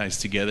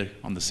baptized together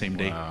on the same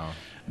day. Wow.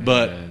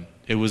 But Amen.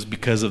 It was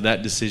because of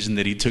that decision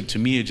that he took to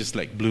me. It just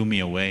like blew me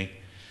away.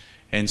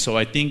 And so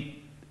I think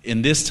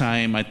in this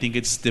time, I think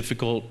it's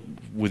difficult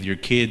with your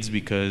kids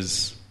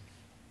because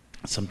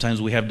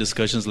sometimes we have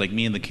discussions, like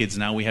me and the kids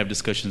now, we have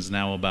discussions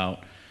now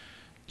about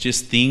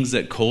just things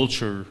that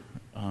culture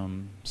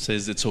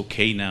says it's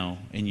okay now,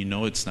 and you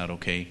know it's not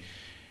okay.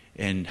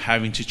 and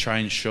having to try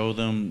and show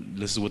them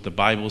this is what the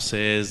Bible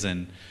says,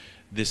 and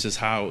this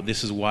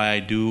is why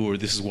I do, or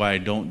this is why I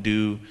don't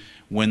do,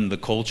 when the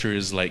culture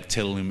is like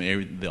telling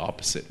them the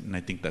opposite. And I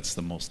think that's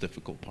the most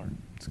difficult part.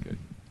 That's good.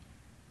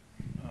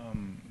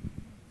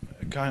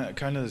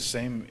 Kind of the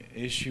same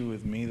issue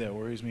with me that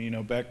worries me.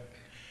 Back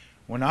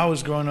when I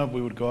was growing up,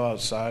 we would go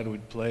outside,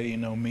 we'd play.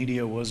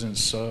 Media wasn't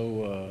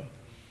so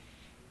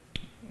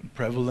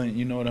prevalent.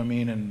 You know what I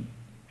mean?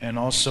 And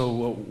also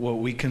what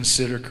we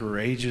consider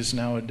courageous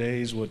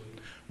nowadays,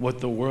 what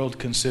the world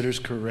considers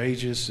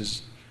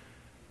courageous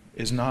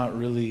is not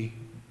really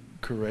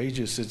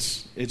courageous.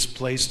 It's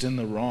placed in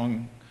the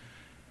wrong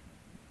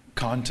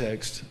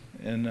context,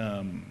 and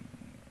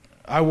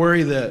I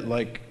worry that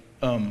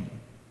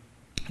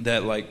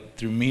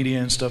through media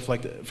and stuff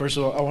like that. First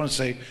of all, I want to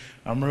say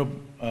I'm real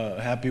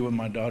happy with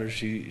my daughter.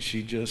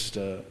 She just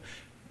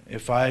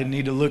if I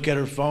need to look at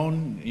her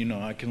phone,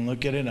 I can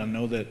look at it. I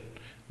know that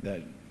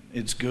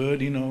it's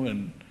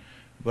good,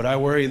 but I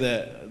worry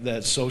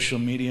that social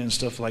media and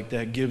stuff like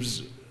that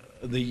gives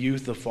the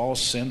youth a false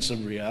sense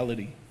of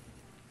reality.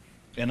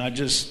 And I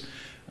just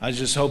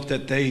hope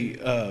that they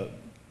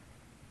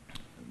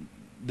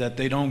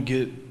don't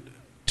get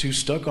too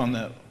stuck on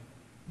that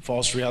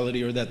false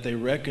reality, or that they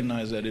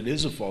recognize that it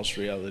is a false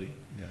reality.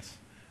 Yes.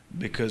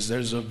 Because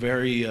there's a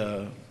very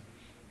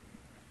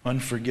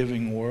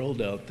unforgiving world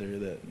out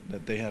there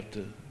that they have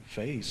to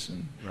face,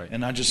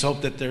 and I just hope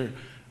that they're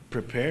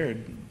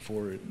prepared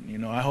for it.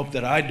 I hope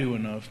that I do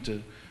enough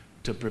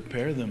to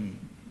prepare them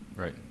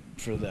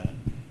for that.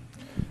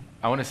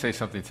 I want to say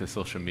something to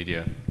social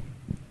media.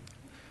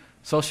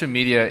 Social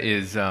media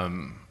is,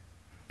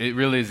 it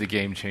really is a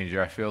game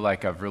changer. I feel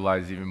like I've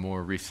realized even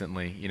more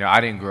recently. I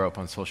didn't grow up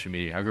on social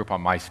media. I grew up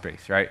on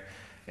MySpace, right?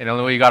 And the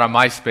only way you got on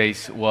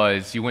MySpace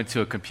was you went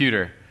to a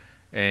computer,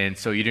 and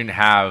so you didn't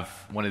have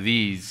one of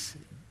these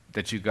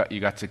that you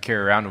got to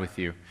carry around with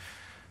you.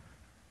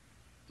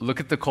 Look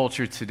at the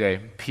culture today.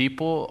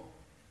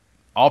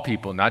 All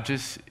people, not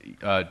just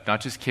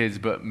kids,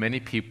 but many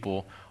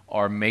people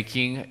are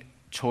making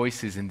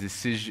choices and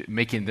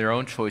making their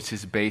own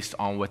choices based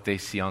on what they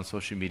see on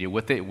social media.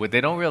 What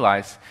they don't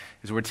realize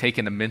is we're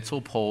taking a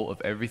mental poll of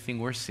everything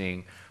we're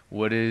seeing.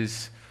 What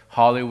is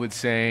Hollywood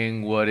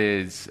saying? What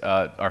is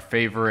our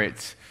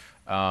favorite,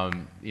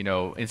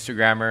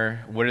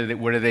 Instagrammer?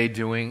 What are they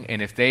doing?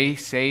 And if they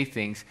say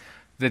things,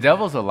 the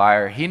devil's a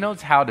liar. He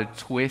knows how to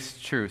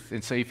twist truth.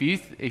 And so if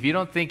you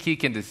don't think he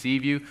can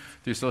deceive you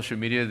through social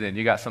media, then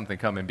you got something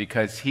coming,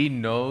 because he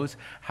knows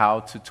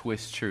how to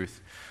twist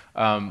truth.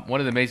 One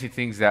of the amazing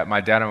things that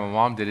my dad and my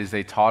mom did is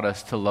they taught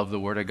us to love the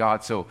Word of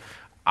God. So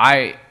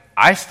I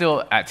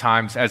still at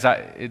times,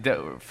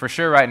 for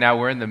sure right now,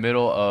 we're in the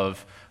middle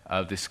of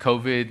this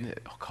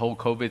whole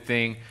COVID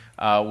thing.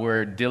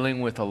 We're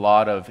dealing with a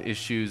lot of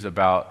issues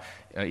about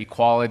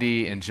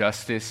equality and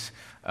justice.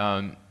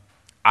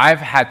 I've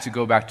had to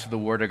go back to the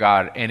Word of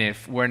God, and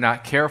if we're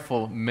not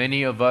careful,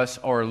 many of us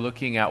are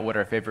looking at what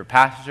our favorite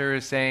pastor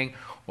is saying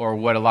or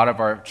what a lot of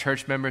our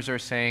church members are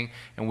saying,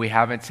 and we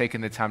haven't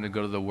taken the time to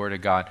go to the Word of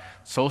God.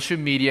 Social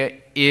media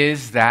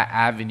is that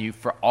avenue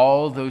for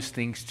all those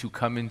things to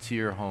come into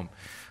your home.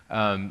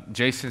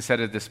 Jason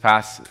said it this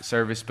past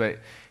service, but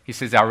he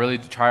says, I really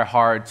try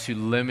hard to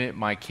limit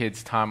my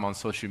kids' time on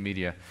social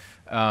media.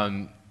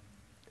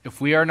 If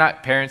we are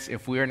not parents,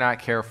 if we are not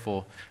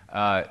careful,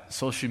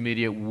 social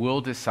media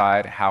will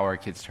decide how our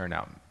kids turn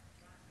out.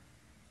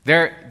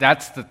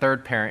 That's the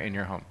third parent in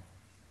your home,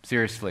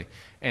 seriously.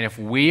 And if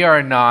we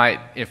are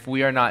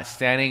not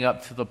standing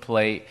up to the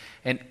plate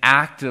and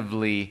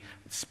actively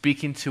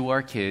speaking to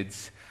our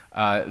kids,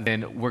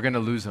 then we're going to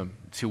lose them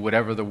to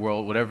whatever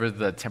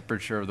the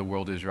temperature of the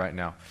world is right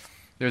now.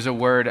 There's a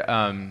word,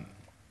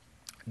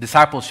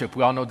 discipleship.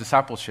 We all know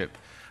discipleship.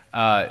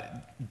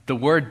 The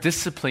word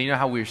discipline, you know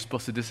how we're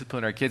supposed to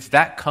discipline our kids?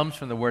 That comes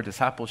from the word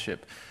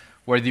discipleship.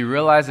 Whether you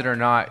realize it or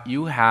not,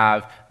 you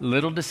have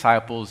little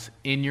disciples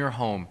in your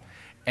home,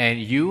 and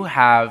you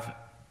have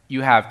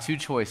two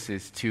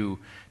choices: to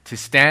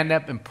stand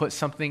up and put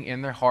something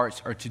in their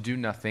hearts, or to do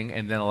nothing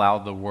and then allow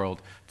the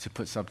world to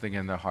put something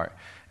in their heart.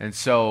 And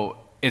so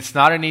it's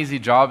not an easy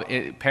job.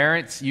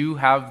 Parents, you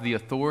have the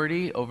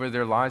authority over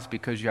their lives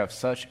because you have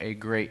such a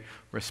great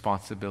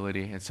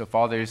responsibility. And so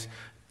fathers,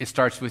 it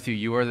starts with you.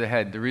 You are the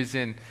head. The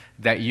reason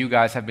that you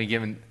guys have been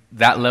given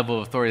that level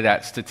of authority,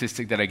 that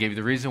statistic that I gave you,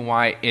 the reason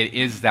why it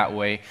is that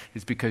way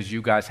is because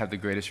you guys have the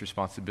greatest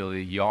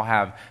responsibility. You all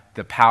have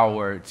the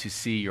power to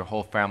see your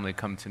whole family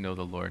come to know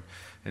the Lord.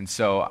 And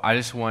so I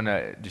just want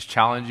to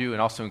challenge you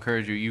and also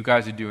encourage you. You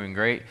guys are doing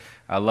great.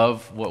 I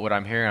love what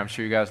I'm hearing. I'm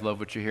sure you guys love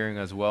what you're hearing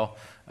as well.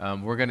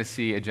 We're going to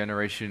see a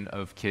generation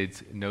of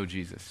kids know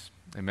Jesus.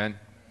 Amen.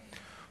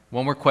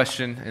 One more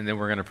question, and then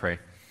we're going to pray.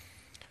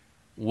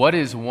 What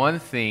is one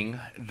thing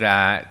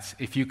that,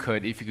 if you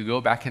could go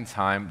back in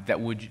time,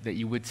 that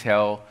you would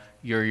tell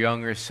your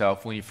younger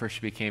self when you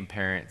first became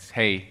parents?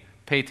 Hey,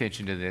 pay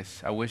attention to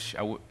this.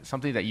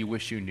 Something that you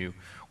wish you knew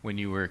when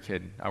you were a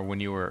kid, or when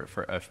you were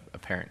a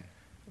parent,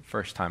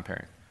 first-time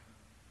parent.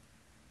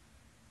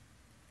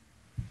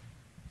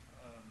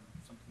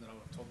 Something that I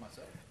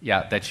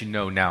Yeah, that you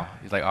know now.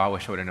 He's like, oh, I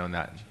wish I would have known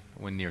that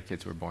when your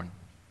kids were born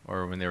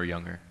or when they were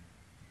younger.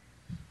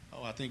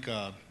 Oh, I think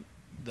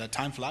that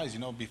time flies.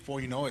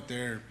 Before you know it,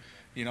 they're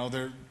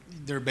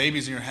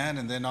babies in your hand,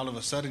 and then all of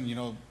a sudden,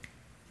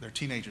 they're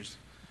teenagers.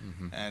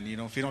 Mm-hmm. And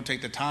if you don't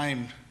take the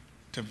time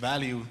to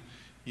value,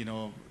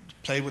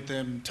 play with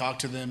them, talk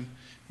to them,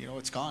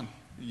 it's gone.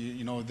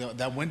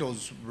 That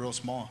window's real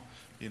small.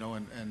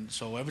 And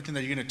so everything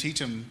that you're going to teach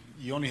them,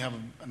 you only have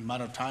an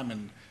amount of time.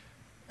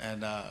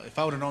 And if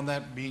I would have known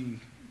that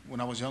when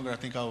I was younger, I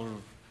think there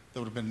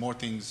would have been more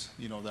things,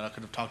 that I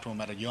could have talked to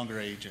them at a younger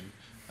age. And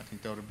I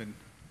think that would have been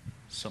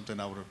something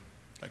I would have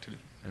liked to do.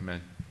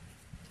 Amen.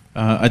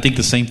 I think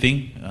the same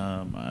thing.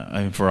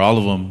 For all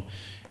of them,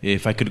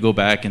 if I could go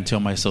back and tell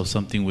myself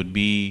something would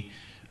be,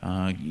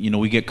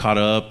 we get caught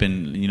up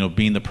in,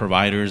 being the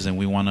providers, and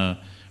we want to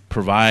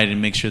provide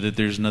and make sure that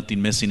there's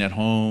nothing missing at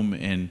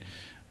home.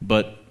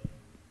 But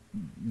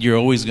you're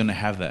always going to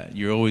have that.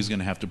 You're always going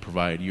to have to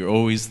provide.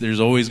 There's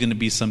always going to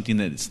be something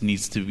that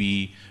needs to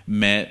be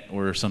met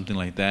or something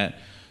like that.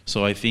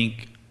 So I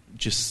think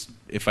just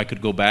if I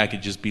could go back,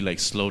 it'd just be like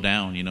slow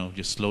down,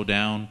 just slow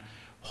down,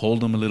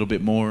 hold them a little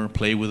bit more,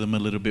 play with them a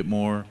little bit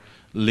more,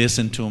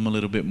 listen to them a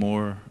little bit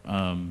more.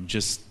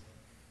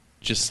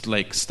 Just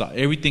like stop.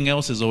 Everything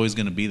else is always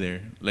going to be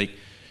there. Like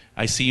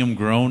I see them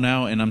grow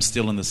now, and I'm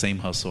still in the same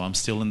hustle. I'm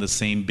still in the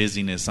same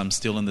busyness. I'm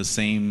still in the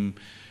same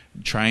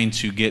trying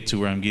to get to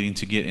where I'm getting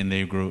to get, and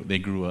they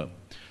grew up.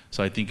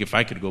 So I think if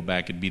I could go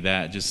back, it'd be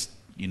that, just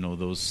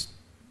those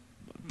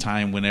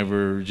time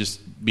whenever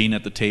just being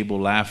at the table,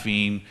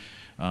 laughing,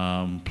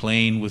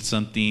 playing with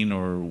something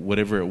or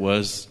whatever it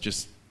was,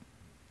 just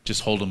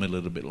hold them a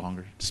little bit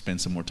longer, spend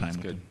some more time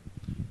with them.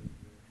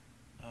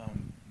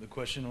 The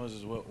question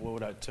was, what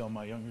would I tell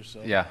my younger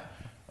self? Yeah.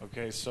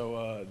 Okay,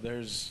 so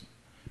there's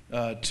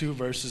two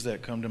verses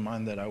that come to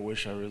mind that I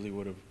wish I really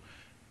would have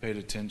paid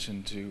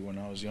attention to when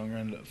I was younger.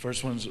 And the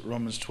first one's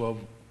Romans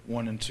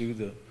 12:1 and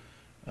 2,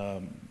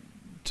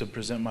 to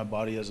present my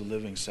body as a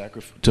living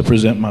sacrifice. To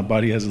present my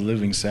body as a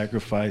living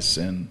sacrifice,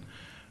 and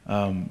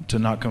to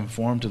not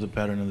conform to the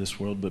pattern of this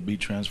world, but be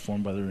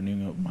transformed by the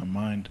renewing of my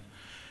mind.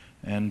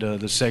 And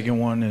the second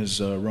one is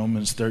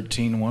Romans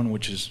 13:1,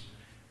 which is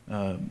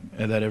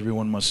that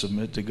everyone must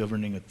submit to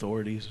governing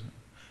authorities.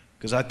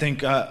 Because I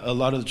think a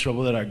lot of the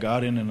trouble that I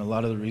got in, and a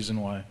lot of the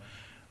reason why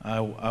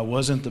I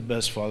wasn't the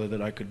best father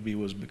that I could be,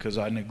 was because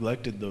I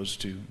neglected those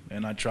two,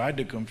 and I tried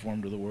to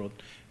conform to the world,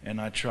 and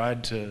I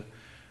tried to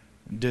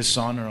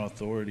dishonor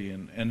authority.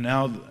 And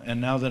now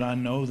that I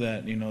know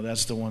that,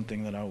 that's the one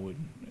thing that I would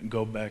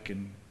go back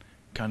and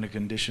kind of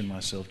condition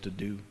myself to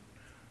do.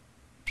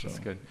 So that's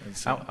good.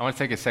 I want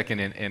to take a second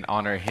and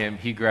honor him.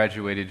 He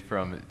graduated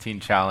from Teen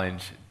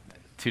Challenge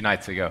 2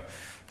 nights ago.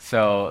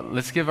 So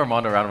let's give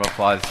Armando a round of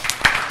applause.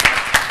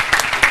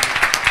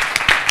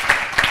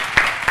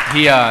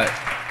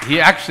 He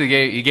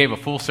actually gave a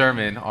full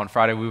sermon on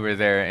Friday. We were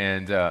there,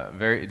 and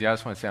I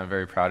just want to say I'm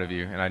very proud of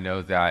you. And I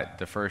know that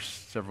the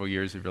first several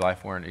years of your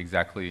life weren't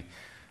exactly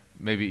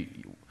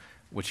maybe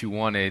what you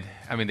wanted.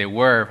 I mean, they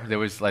were. There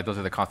was like, those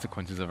are the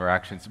consequences of our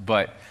actions.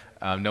 But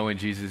knowing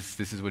Jesus,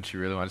 this is what you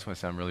really want. I just want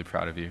to say I'm really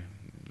proud of you.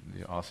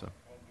 You're awesome.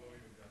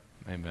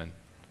 Amen.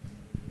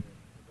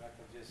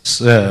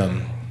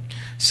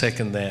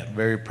 Second that.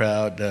 Very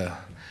proud. A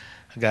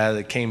guy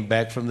that came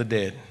back from the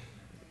dead.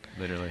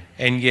 Literally.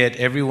 And yet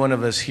every one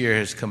of us here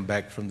has come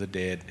back from the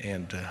dead.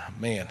 And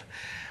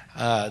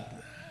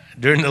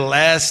during the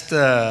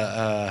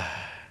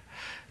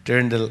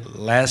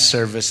last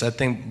service, I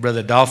think Brother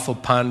Adolfo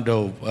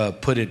Pando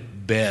put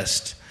it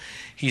best.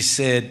 He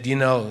said,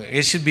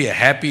 it should be a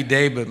happy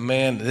day, but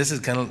man, this is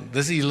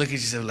you look at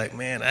yourself like,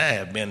 man, I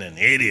have been an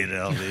idiot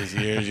all these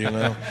years,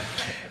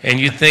 And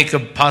you think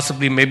of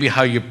possibly maybe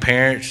how your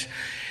parents,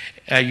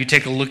 you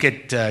take a look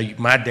at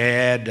my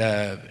dad,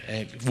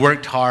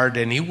 worked hard,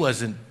 and he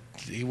wasn't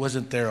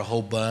there a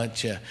whole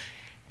bunch,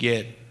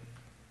 yet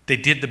they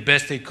did the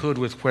best they could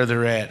with where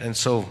they're at. And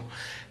so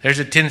there's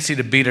a tendency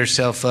to beat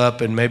ourselves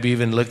up and maybe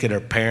even look at our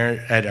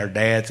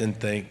dads and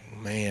think,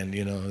 man,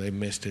 they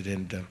missed it.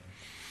 And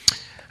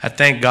I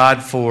thank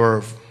God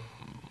for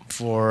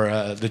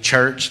the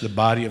church, the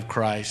body of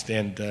Christ,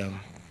 and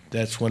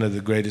that's one of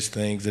the greatest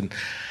things. And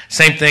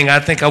same thing, I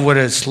think I would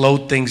have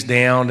slowed things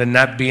down and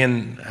not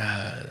being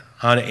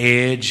on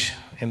edge.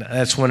 And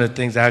that's one of the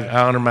things I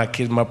honor my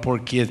kids, my poor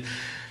kids.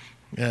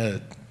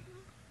 I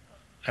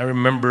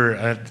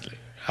remember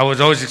I was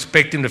always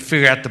expecting to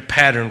figure out the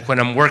pattern. When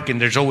I'm working,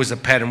 there's always a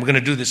pattern. We're going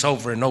to do this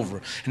over and over.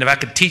 And if I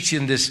could teach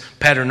them this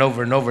pattern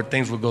over and over,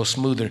 things will go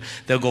smoother.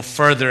 They'll go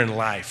further in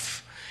life.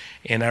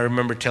 And I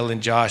remember telling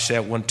Josh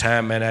that one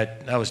time, and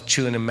I was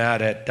chewing him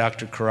out at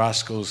Dr.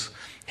 Carrasco's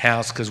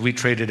house because we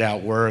traded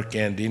out work.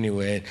 And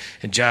anyway,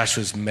 and Josh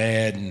was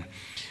mad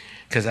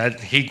because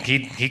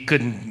he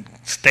couldn't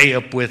stay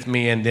up with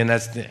me. And then I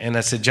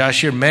said,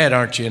 Josh, you're mad,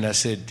 aren't you? And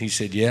he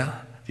said, yeah.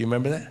 Do you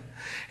remember that?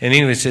 And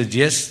anyway, he said,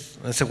 yes.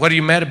 I said, what are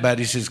you mad about?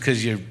 He says,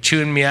 because you're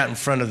chewing me out in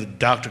front of the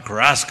Dr.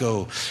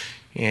 Carrasco.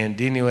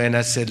 And anyway, and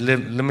I said, let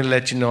me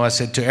let you know, I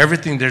said, to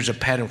everything there's a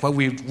pattern.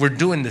 We're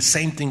doing the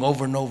same thing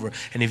over and over.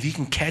 And if you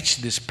can catch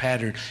this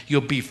pattern,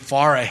 you'll be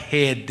far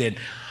ahead than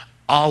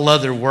all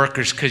other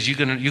workers, because you're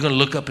gonna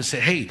look up and say,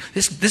 hey,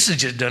 this is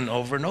just done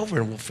over and over,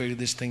 and we'll figure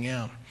this thing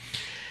out.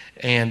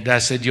 And I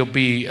said, you'll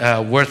be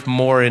worth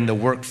more in the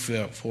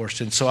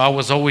workforce. And so I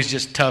was always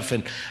just tough,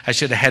 and I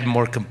should have had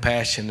more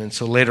compassion. And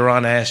so later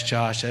on, I asked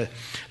Josh,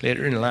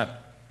 later in life,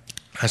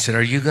 I said,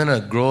 are you going to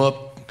grow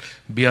up,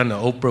 be on the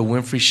Oprah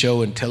Winfrey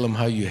Show and tell them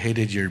how you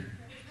hated your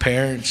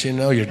parents,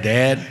 your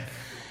dad?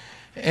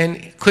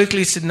 And quickly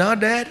he said, no,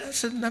 Dad. I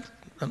said, no,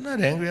 I'm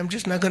not angry. I'm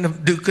just not going to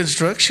do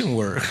construction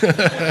work.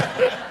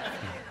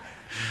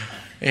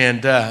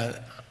 And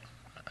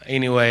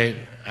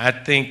anyway, I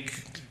think,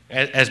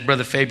 as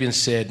Brother Fabian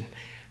said,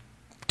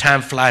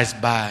 time flies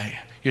by.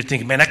 You're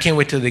thinking, man, I can't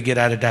wait till they get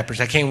out of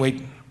diapers. I can't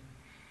wait.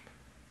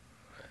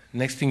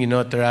 Next thing you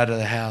know, they're out of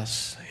the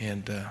house.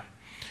 And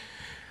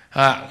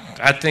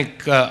I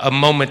think a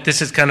moment,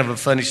 this is kind of a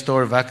funny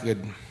story, if I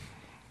could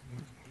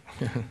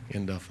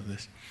end off of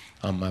this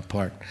on my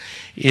part,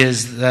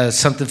 is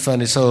something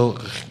funny. So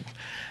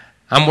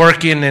I'm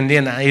working, and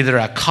then either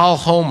I call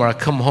home or I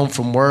come home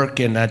from work,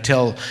 and I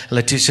tell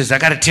Leticia, says, I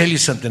got to tell you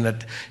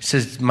something.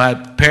 Says, my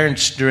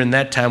parents, during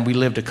that time, we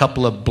lived a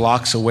couple of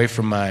blocks away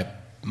from my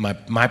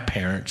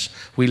parents.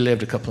 We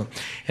lived a couple of,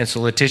 and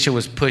so Leticia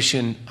was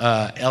pushing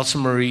Elsa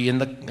Marie in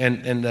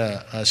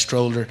the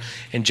stroller,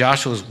 and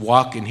Joshua was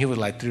walking. He was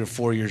like 3 or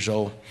 4 years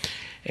old.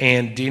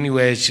 And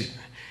anyway,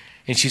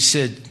 she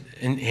said,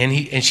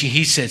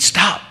 he said,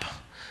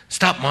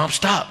 Stop, Mom,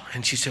 stop.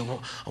 And she said,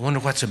 well, I wonder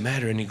what's the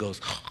matter. And he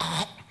goes,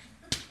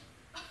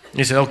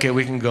 he said, okay,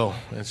 we can go.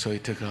 And so he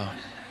took off.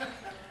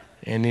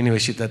 And anyway,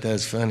 she thought that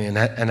was funny. And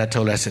I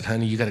told her, I said,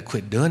 honey, you got to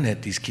quit doing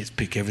that. These kids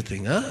pick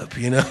everything up,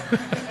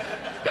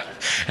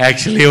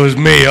 Actually, it was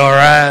me, all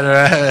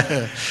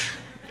right.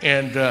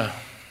 And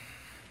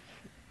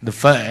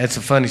it's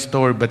a funny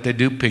story, but they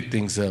do pick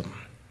things up.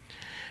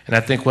 And I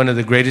think one of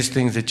the greatest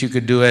things that you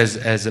could do as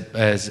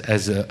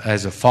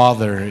a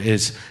father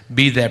is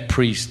be that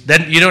priest.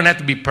 Then you don't have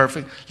to be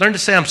perfect. Learn to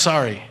say, I'm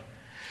sorry.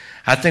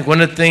 I think one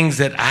of the things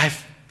that I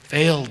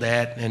failed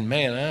at, and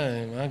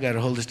man, I got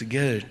to hold this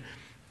together.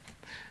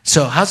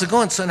 So how's it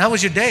going, son? How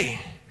was your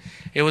day?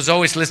 It was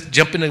always, let's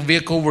jump in the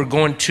vehicle. We're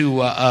going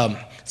to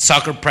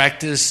soccer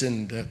practice.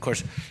 And, of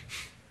course,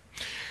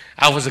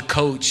 I was a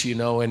coach,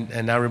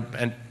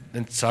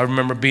 and so I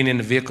remember being in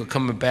the vehicle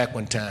coming back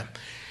one time.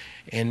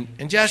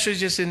 And Joshua's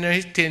just in there.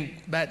 He's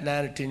about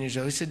 9 or 10 years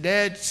old. He said,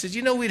 Dad,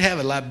 we'd have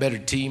a lot better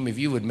team if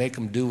you would make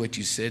them do what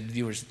you said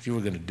you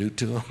were going to do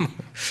to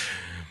them.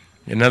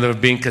 In other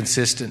words, being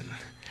consistent.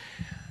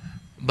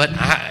 But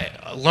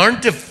I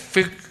learned to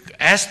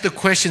ask the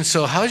question,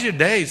 so how's your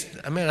day?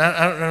 I mean,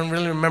 I don't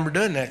really remember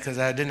doing that because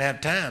I didn't have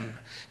time.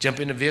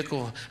 Jump in the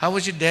vehicle. How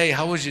was your day?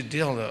 How was your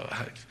deal?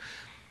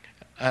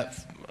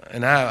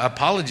 And I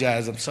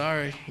apologize. I'm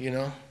sorry,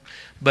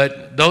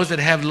 But those that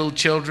have little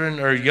children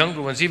or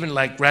younger ones, even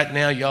like right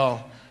now,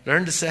 y'all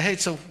learn to say, hey,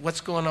 so what's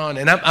going on?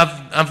 And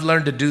I've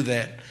learned to do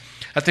that.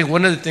 I think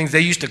one of the things they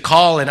used to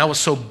call, and I was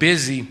so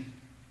busy,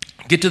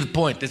 get to the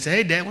point. They say,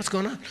 hey, Dad, what's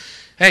going on?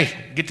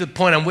 Hey, get to the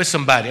point. I'm with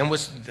somebody.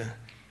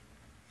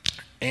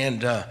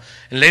 And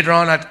later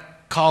on, I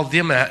called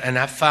them, and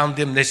I found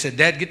them. They said,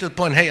 Dad, get to the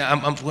point. Hey,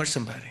 I'm with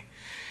somebody.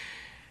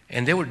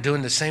 And they were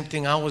doing the same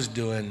thing I was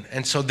doing.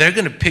 And so they're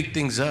going to pick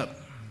things up.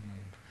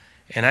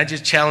 And I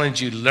just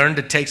challenge you, learn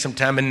to take some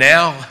time. And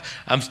now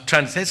I'm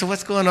trying to say, so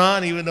what's going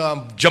on? Even though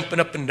I'm jumping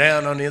up and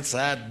down on the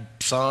inside,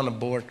 sawing a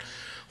board,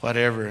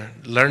 whatever.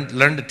 Learn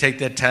to take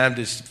that time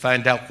to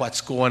find out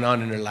what's going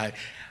on in their life.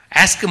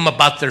 Ask them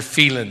about their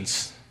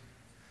feelings.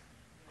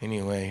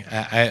 Anyway,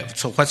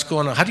 so what's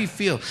going on? How do you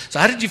feel? So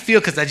how did you feel?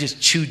 Because I just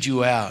chewed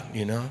you out,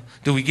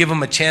 Do we give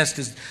them a chance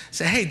to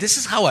say, hey, this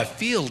is how I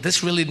feel. This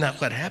is really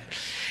not what happened.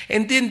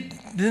 And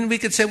then we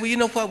could say, well, you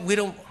know what? We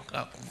don't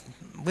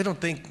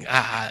think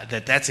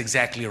that's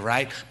exactly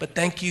right, but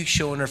thank you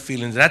showing our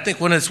feelings. And I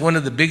think one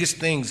of the biggest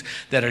things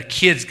that our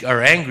kids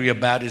are angry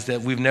about is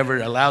that we've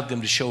never allowed them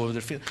to show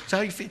their feelings. So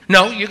how you feel?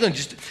 No, you're going to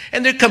just,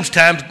 and there comes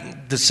time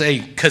to say,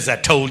 because I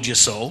told you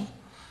so.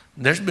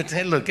 There's been,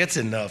 hey, look, that's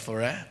enough, all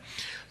right?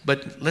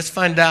 But let's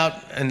find out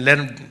and let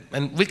them,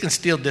 and we can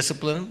still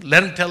discipline them. Let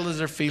them tell us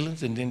their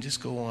feelings and then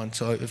just go on.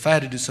 So if I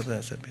had to do something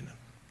else, that'd be enough.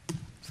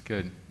 That's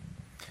good.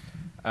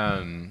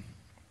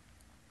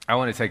 I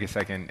want to take a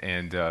second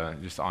and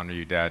just honor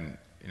you, Dad.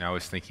 I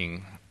was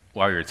thinking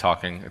while you were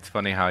talking, it's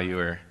funny how you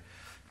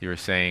were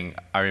saying,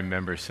 I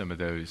remember some of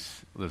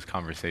those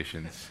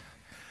conversations,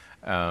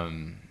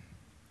 and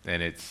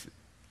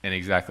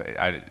exactly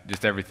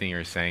just everything you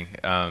were saying.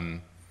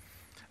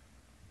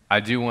 I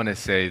do want to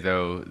say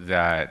though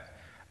that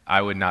I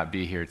would not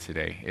be here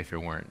today if it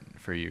weren't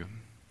for you.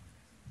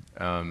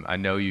 I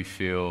know you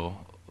feel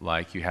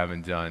like you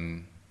haven't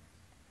done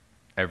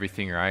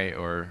everything right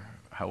or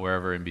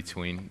however in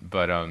between,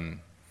 but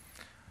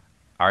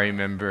I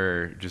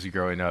remember just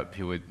growing up,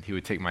 he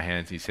would take my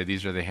hands. He said,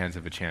 "These are the hands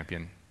of a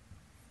champion."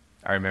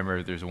 I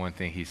remember there's one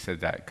thing he said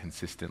that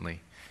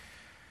consistently.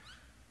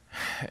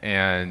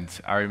 And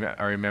I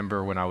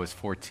remember when I was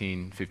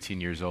 14,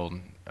 15 years old,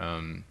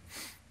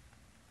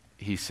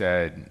 he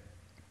said,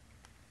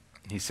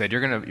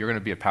 you're gonna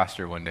be a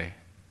pastor one day.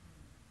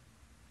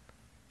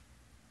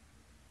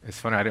 It's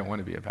funny, I didn't want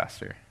to be a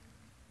pastor.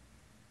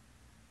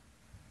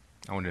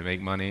 I wanted to make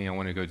money. I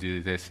wanted to go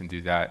do this and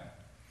do that.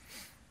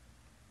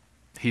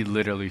 He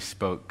literally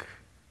spoke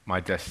my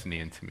destiny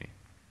into me.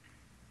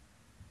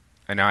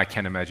 And now I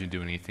can't imagine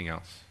doing anything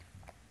else.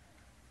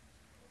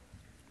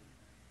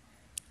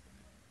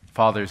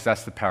 Fathers,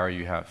 that's the power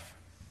you have.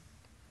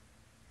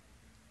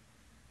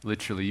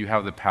 Literally, you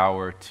have the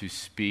power to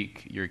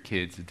speak your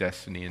kids'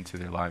 destiny into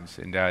their lives.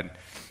 And Dad,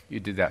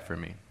 you did that for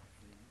me.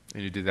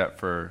 And you did that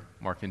for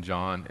Mark and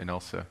John and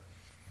Elsa.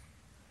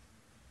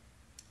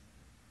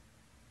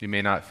 You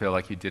may not feel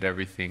like you did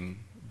everything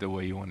the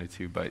way you wanted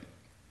to, but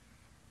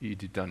you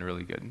did done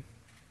really good.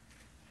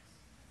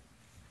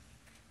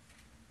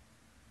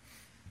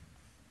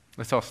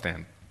 Let's all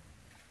stand.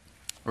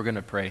 We're going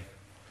to pray.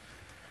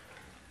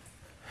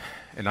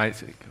 And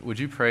Isaac, would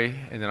you pray?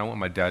 And then I want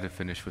my dad to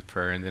finish with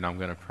prayer, and then I'm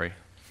going to pray.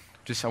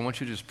 I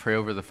want you to just pray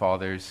over the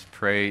fathers.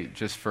 Pray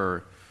just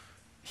for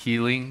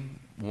healing.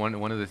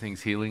 One of the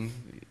things, healing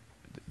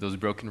those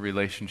broken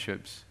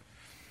relationships.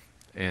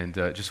 And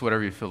just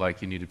whatever you feel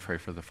like you need to pray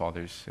for the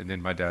fathers. And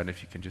then my dad,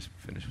 if you can just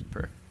finish with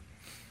prayer.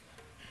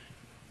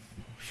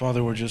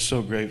 Father, we're just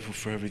so grateful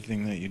for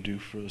everything that you do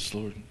for us,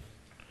 Lord.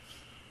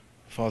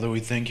 Father, we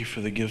thank you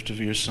for the gift of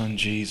your Son,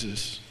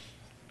 Jesus,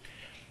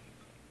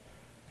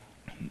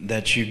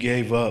 that you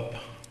gave up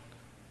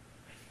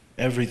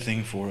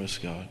everything for us,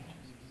 God,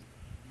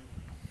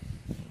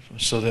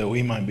 so that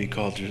we might be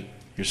called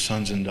your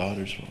sons and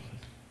daughters, Father.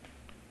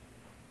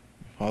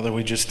 Father,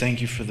 we just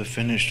thank you for the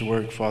finished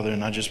work, Father,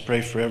 and I just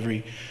pray for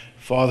every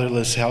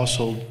fatherless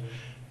household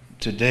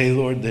today,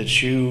 Lord,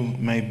 that you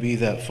may be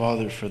that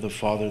father for the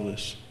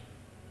fatherless,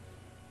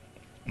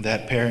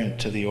 that parent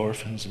to the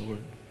orphans, Lord.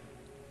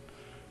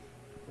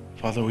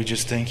 Father, we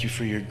just thank you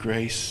for your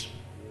grace.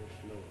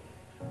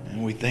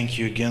 And we thank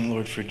you again,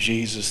 Lord, for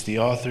Jesus, the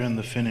author and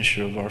the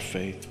finisher of our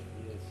faith.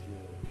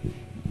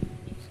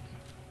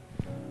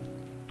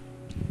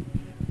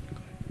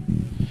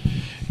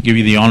 Give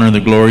you the honor and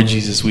the glory,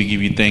 Jesus. We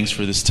give you thanks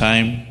for this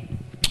time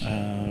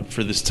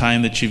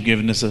that you've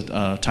given us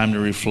a time to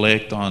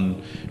reflect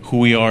on who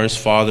we are as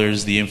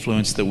fathers, the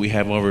influence that we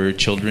have over our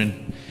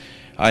children.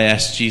 I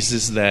ask,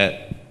 Jesus,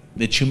 that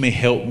you may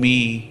help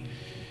me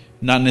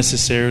not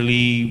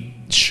necessarily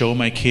show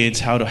my kids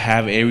how to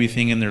have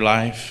everything in their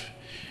life,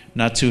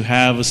 not to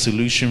have a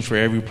solution for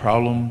every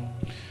problem,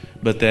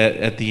 but that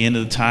at the end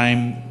of the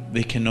time,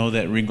 they can know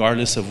that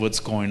regardless of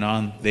what's going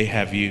on, they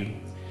have you.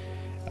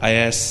 I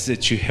ask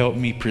that you help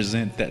me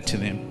present that to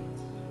them,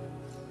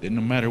 that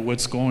no matter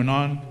what's going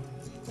on,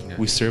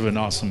 we serve an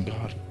awesome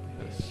God.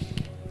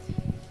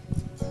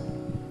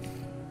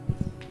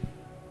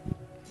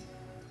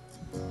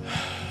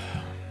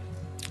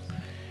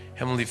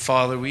 Heavenly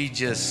Father, we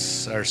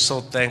just are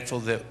so thankful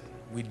that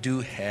we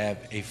do have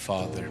a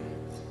Father,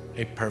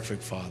 a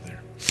perfect Father.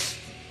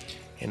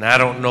 And I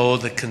don't know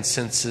the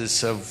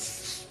consensus of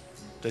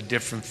the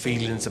different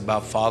feelings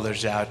about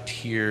fathers out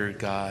here,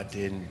 God,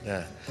 in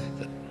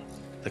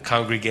the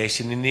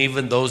congregation, and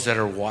even those that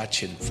are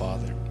watching,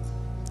 Father.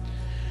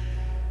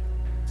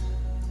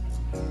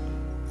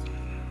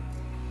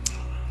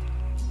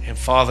 And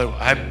Father,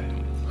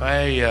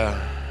 I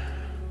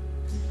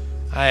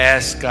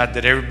ask, God,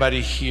 that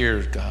everybody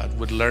here, God,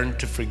 would learn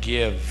to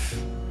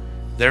forgive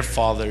their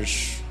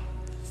fathers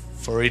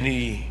for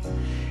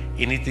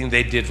anything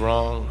they did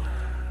wrong.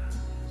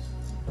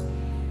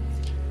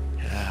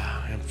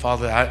 And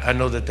Father, I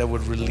know that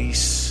would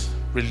release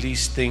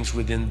things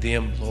within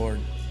them, Lord.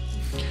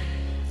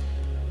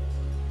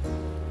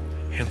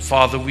 And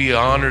Father, we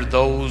honor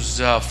those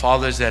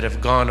fathers that have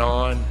gone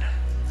on,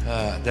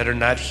 that are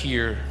not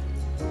here.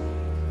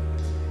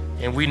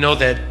 And we know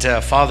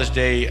that Father's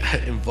Day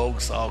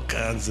invokes all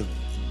kinds of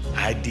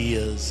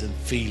ideas and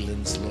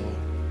feelings, Lord.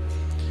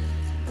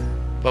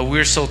 But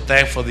we're so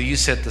thankful that you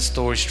set the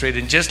story straight.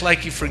 And just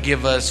like you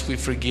forgive us, we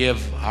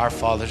forgive our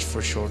fathers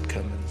for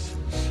shortcomings.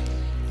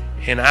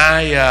 And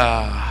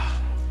I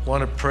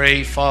want to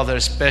pray, Father,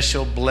 a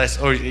special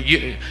blessing. Or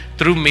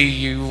through me,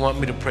 you want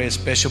me to pray a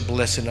special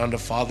blessing on the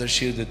fathers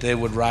here, that they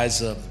would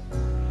rise up.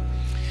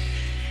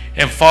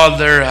 And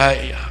Father,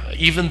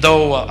 even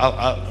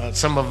though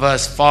some of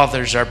us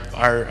fathers,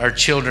 our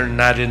children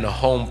not in the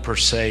home per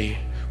se,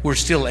 we're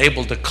still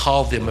able to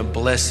call them and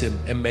bless them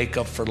and make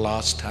up for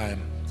lost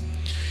time.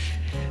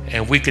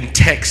 And we can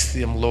text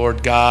them,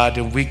 Lord God,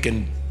 and we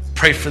can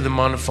pray for them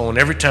on the phone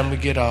every time we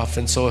get off.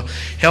 And so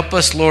help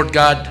us, Lord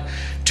God,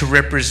 to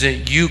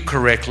represent you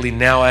correctly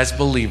now as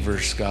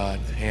believers, God.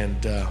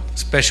 And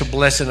special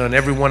blessing on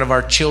every one of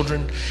our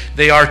children.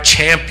 They are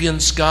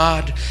champions,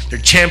 God. They're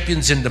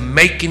champions in the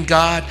making,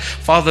 God.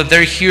 Father,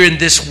 they're here in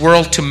this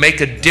world to make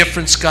a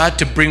difference, God,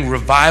 to bring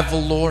revival,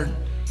 Lord.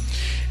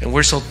 And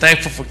we're so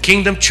thankful for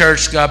Kingdom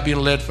Church, God, being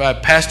led by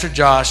Pastor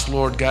Josh,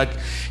 Lord God.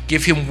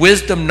 Give him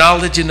wisdom,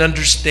 knowledge, and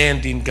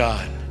understanding,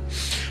 God.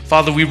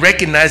 Father, we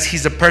recognize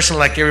he's a person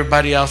like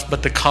everybody else,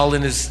 but the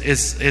calling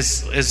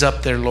is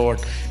up there,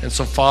 Lord. And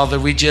so, Father,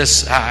 we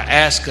just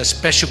ask a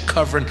special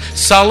covering,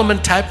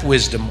 Solomon-type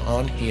wisdom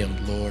on him,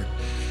 Lord,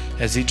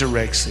 as he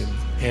directs him.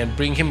 And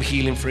bring him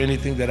healing for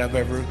anything that I've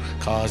ever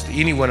caused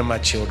any one of my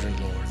children,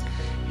 Lord.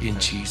 In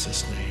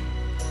Jesus' name,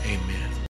 amen.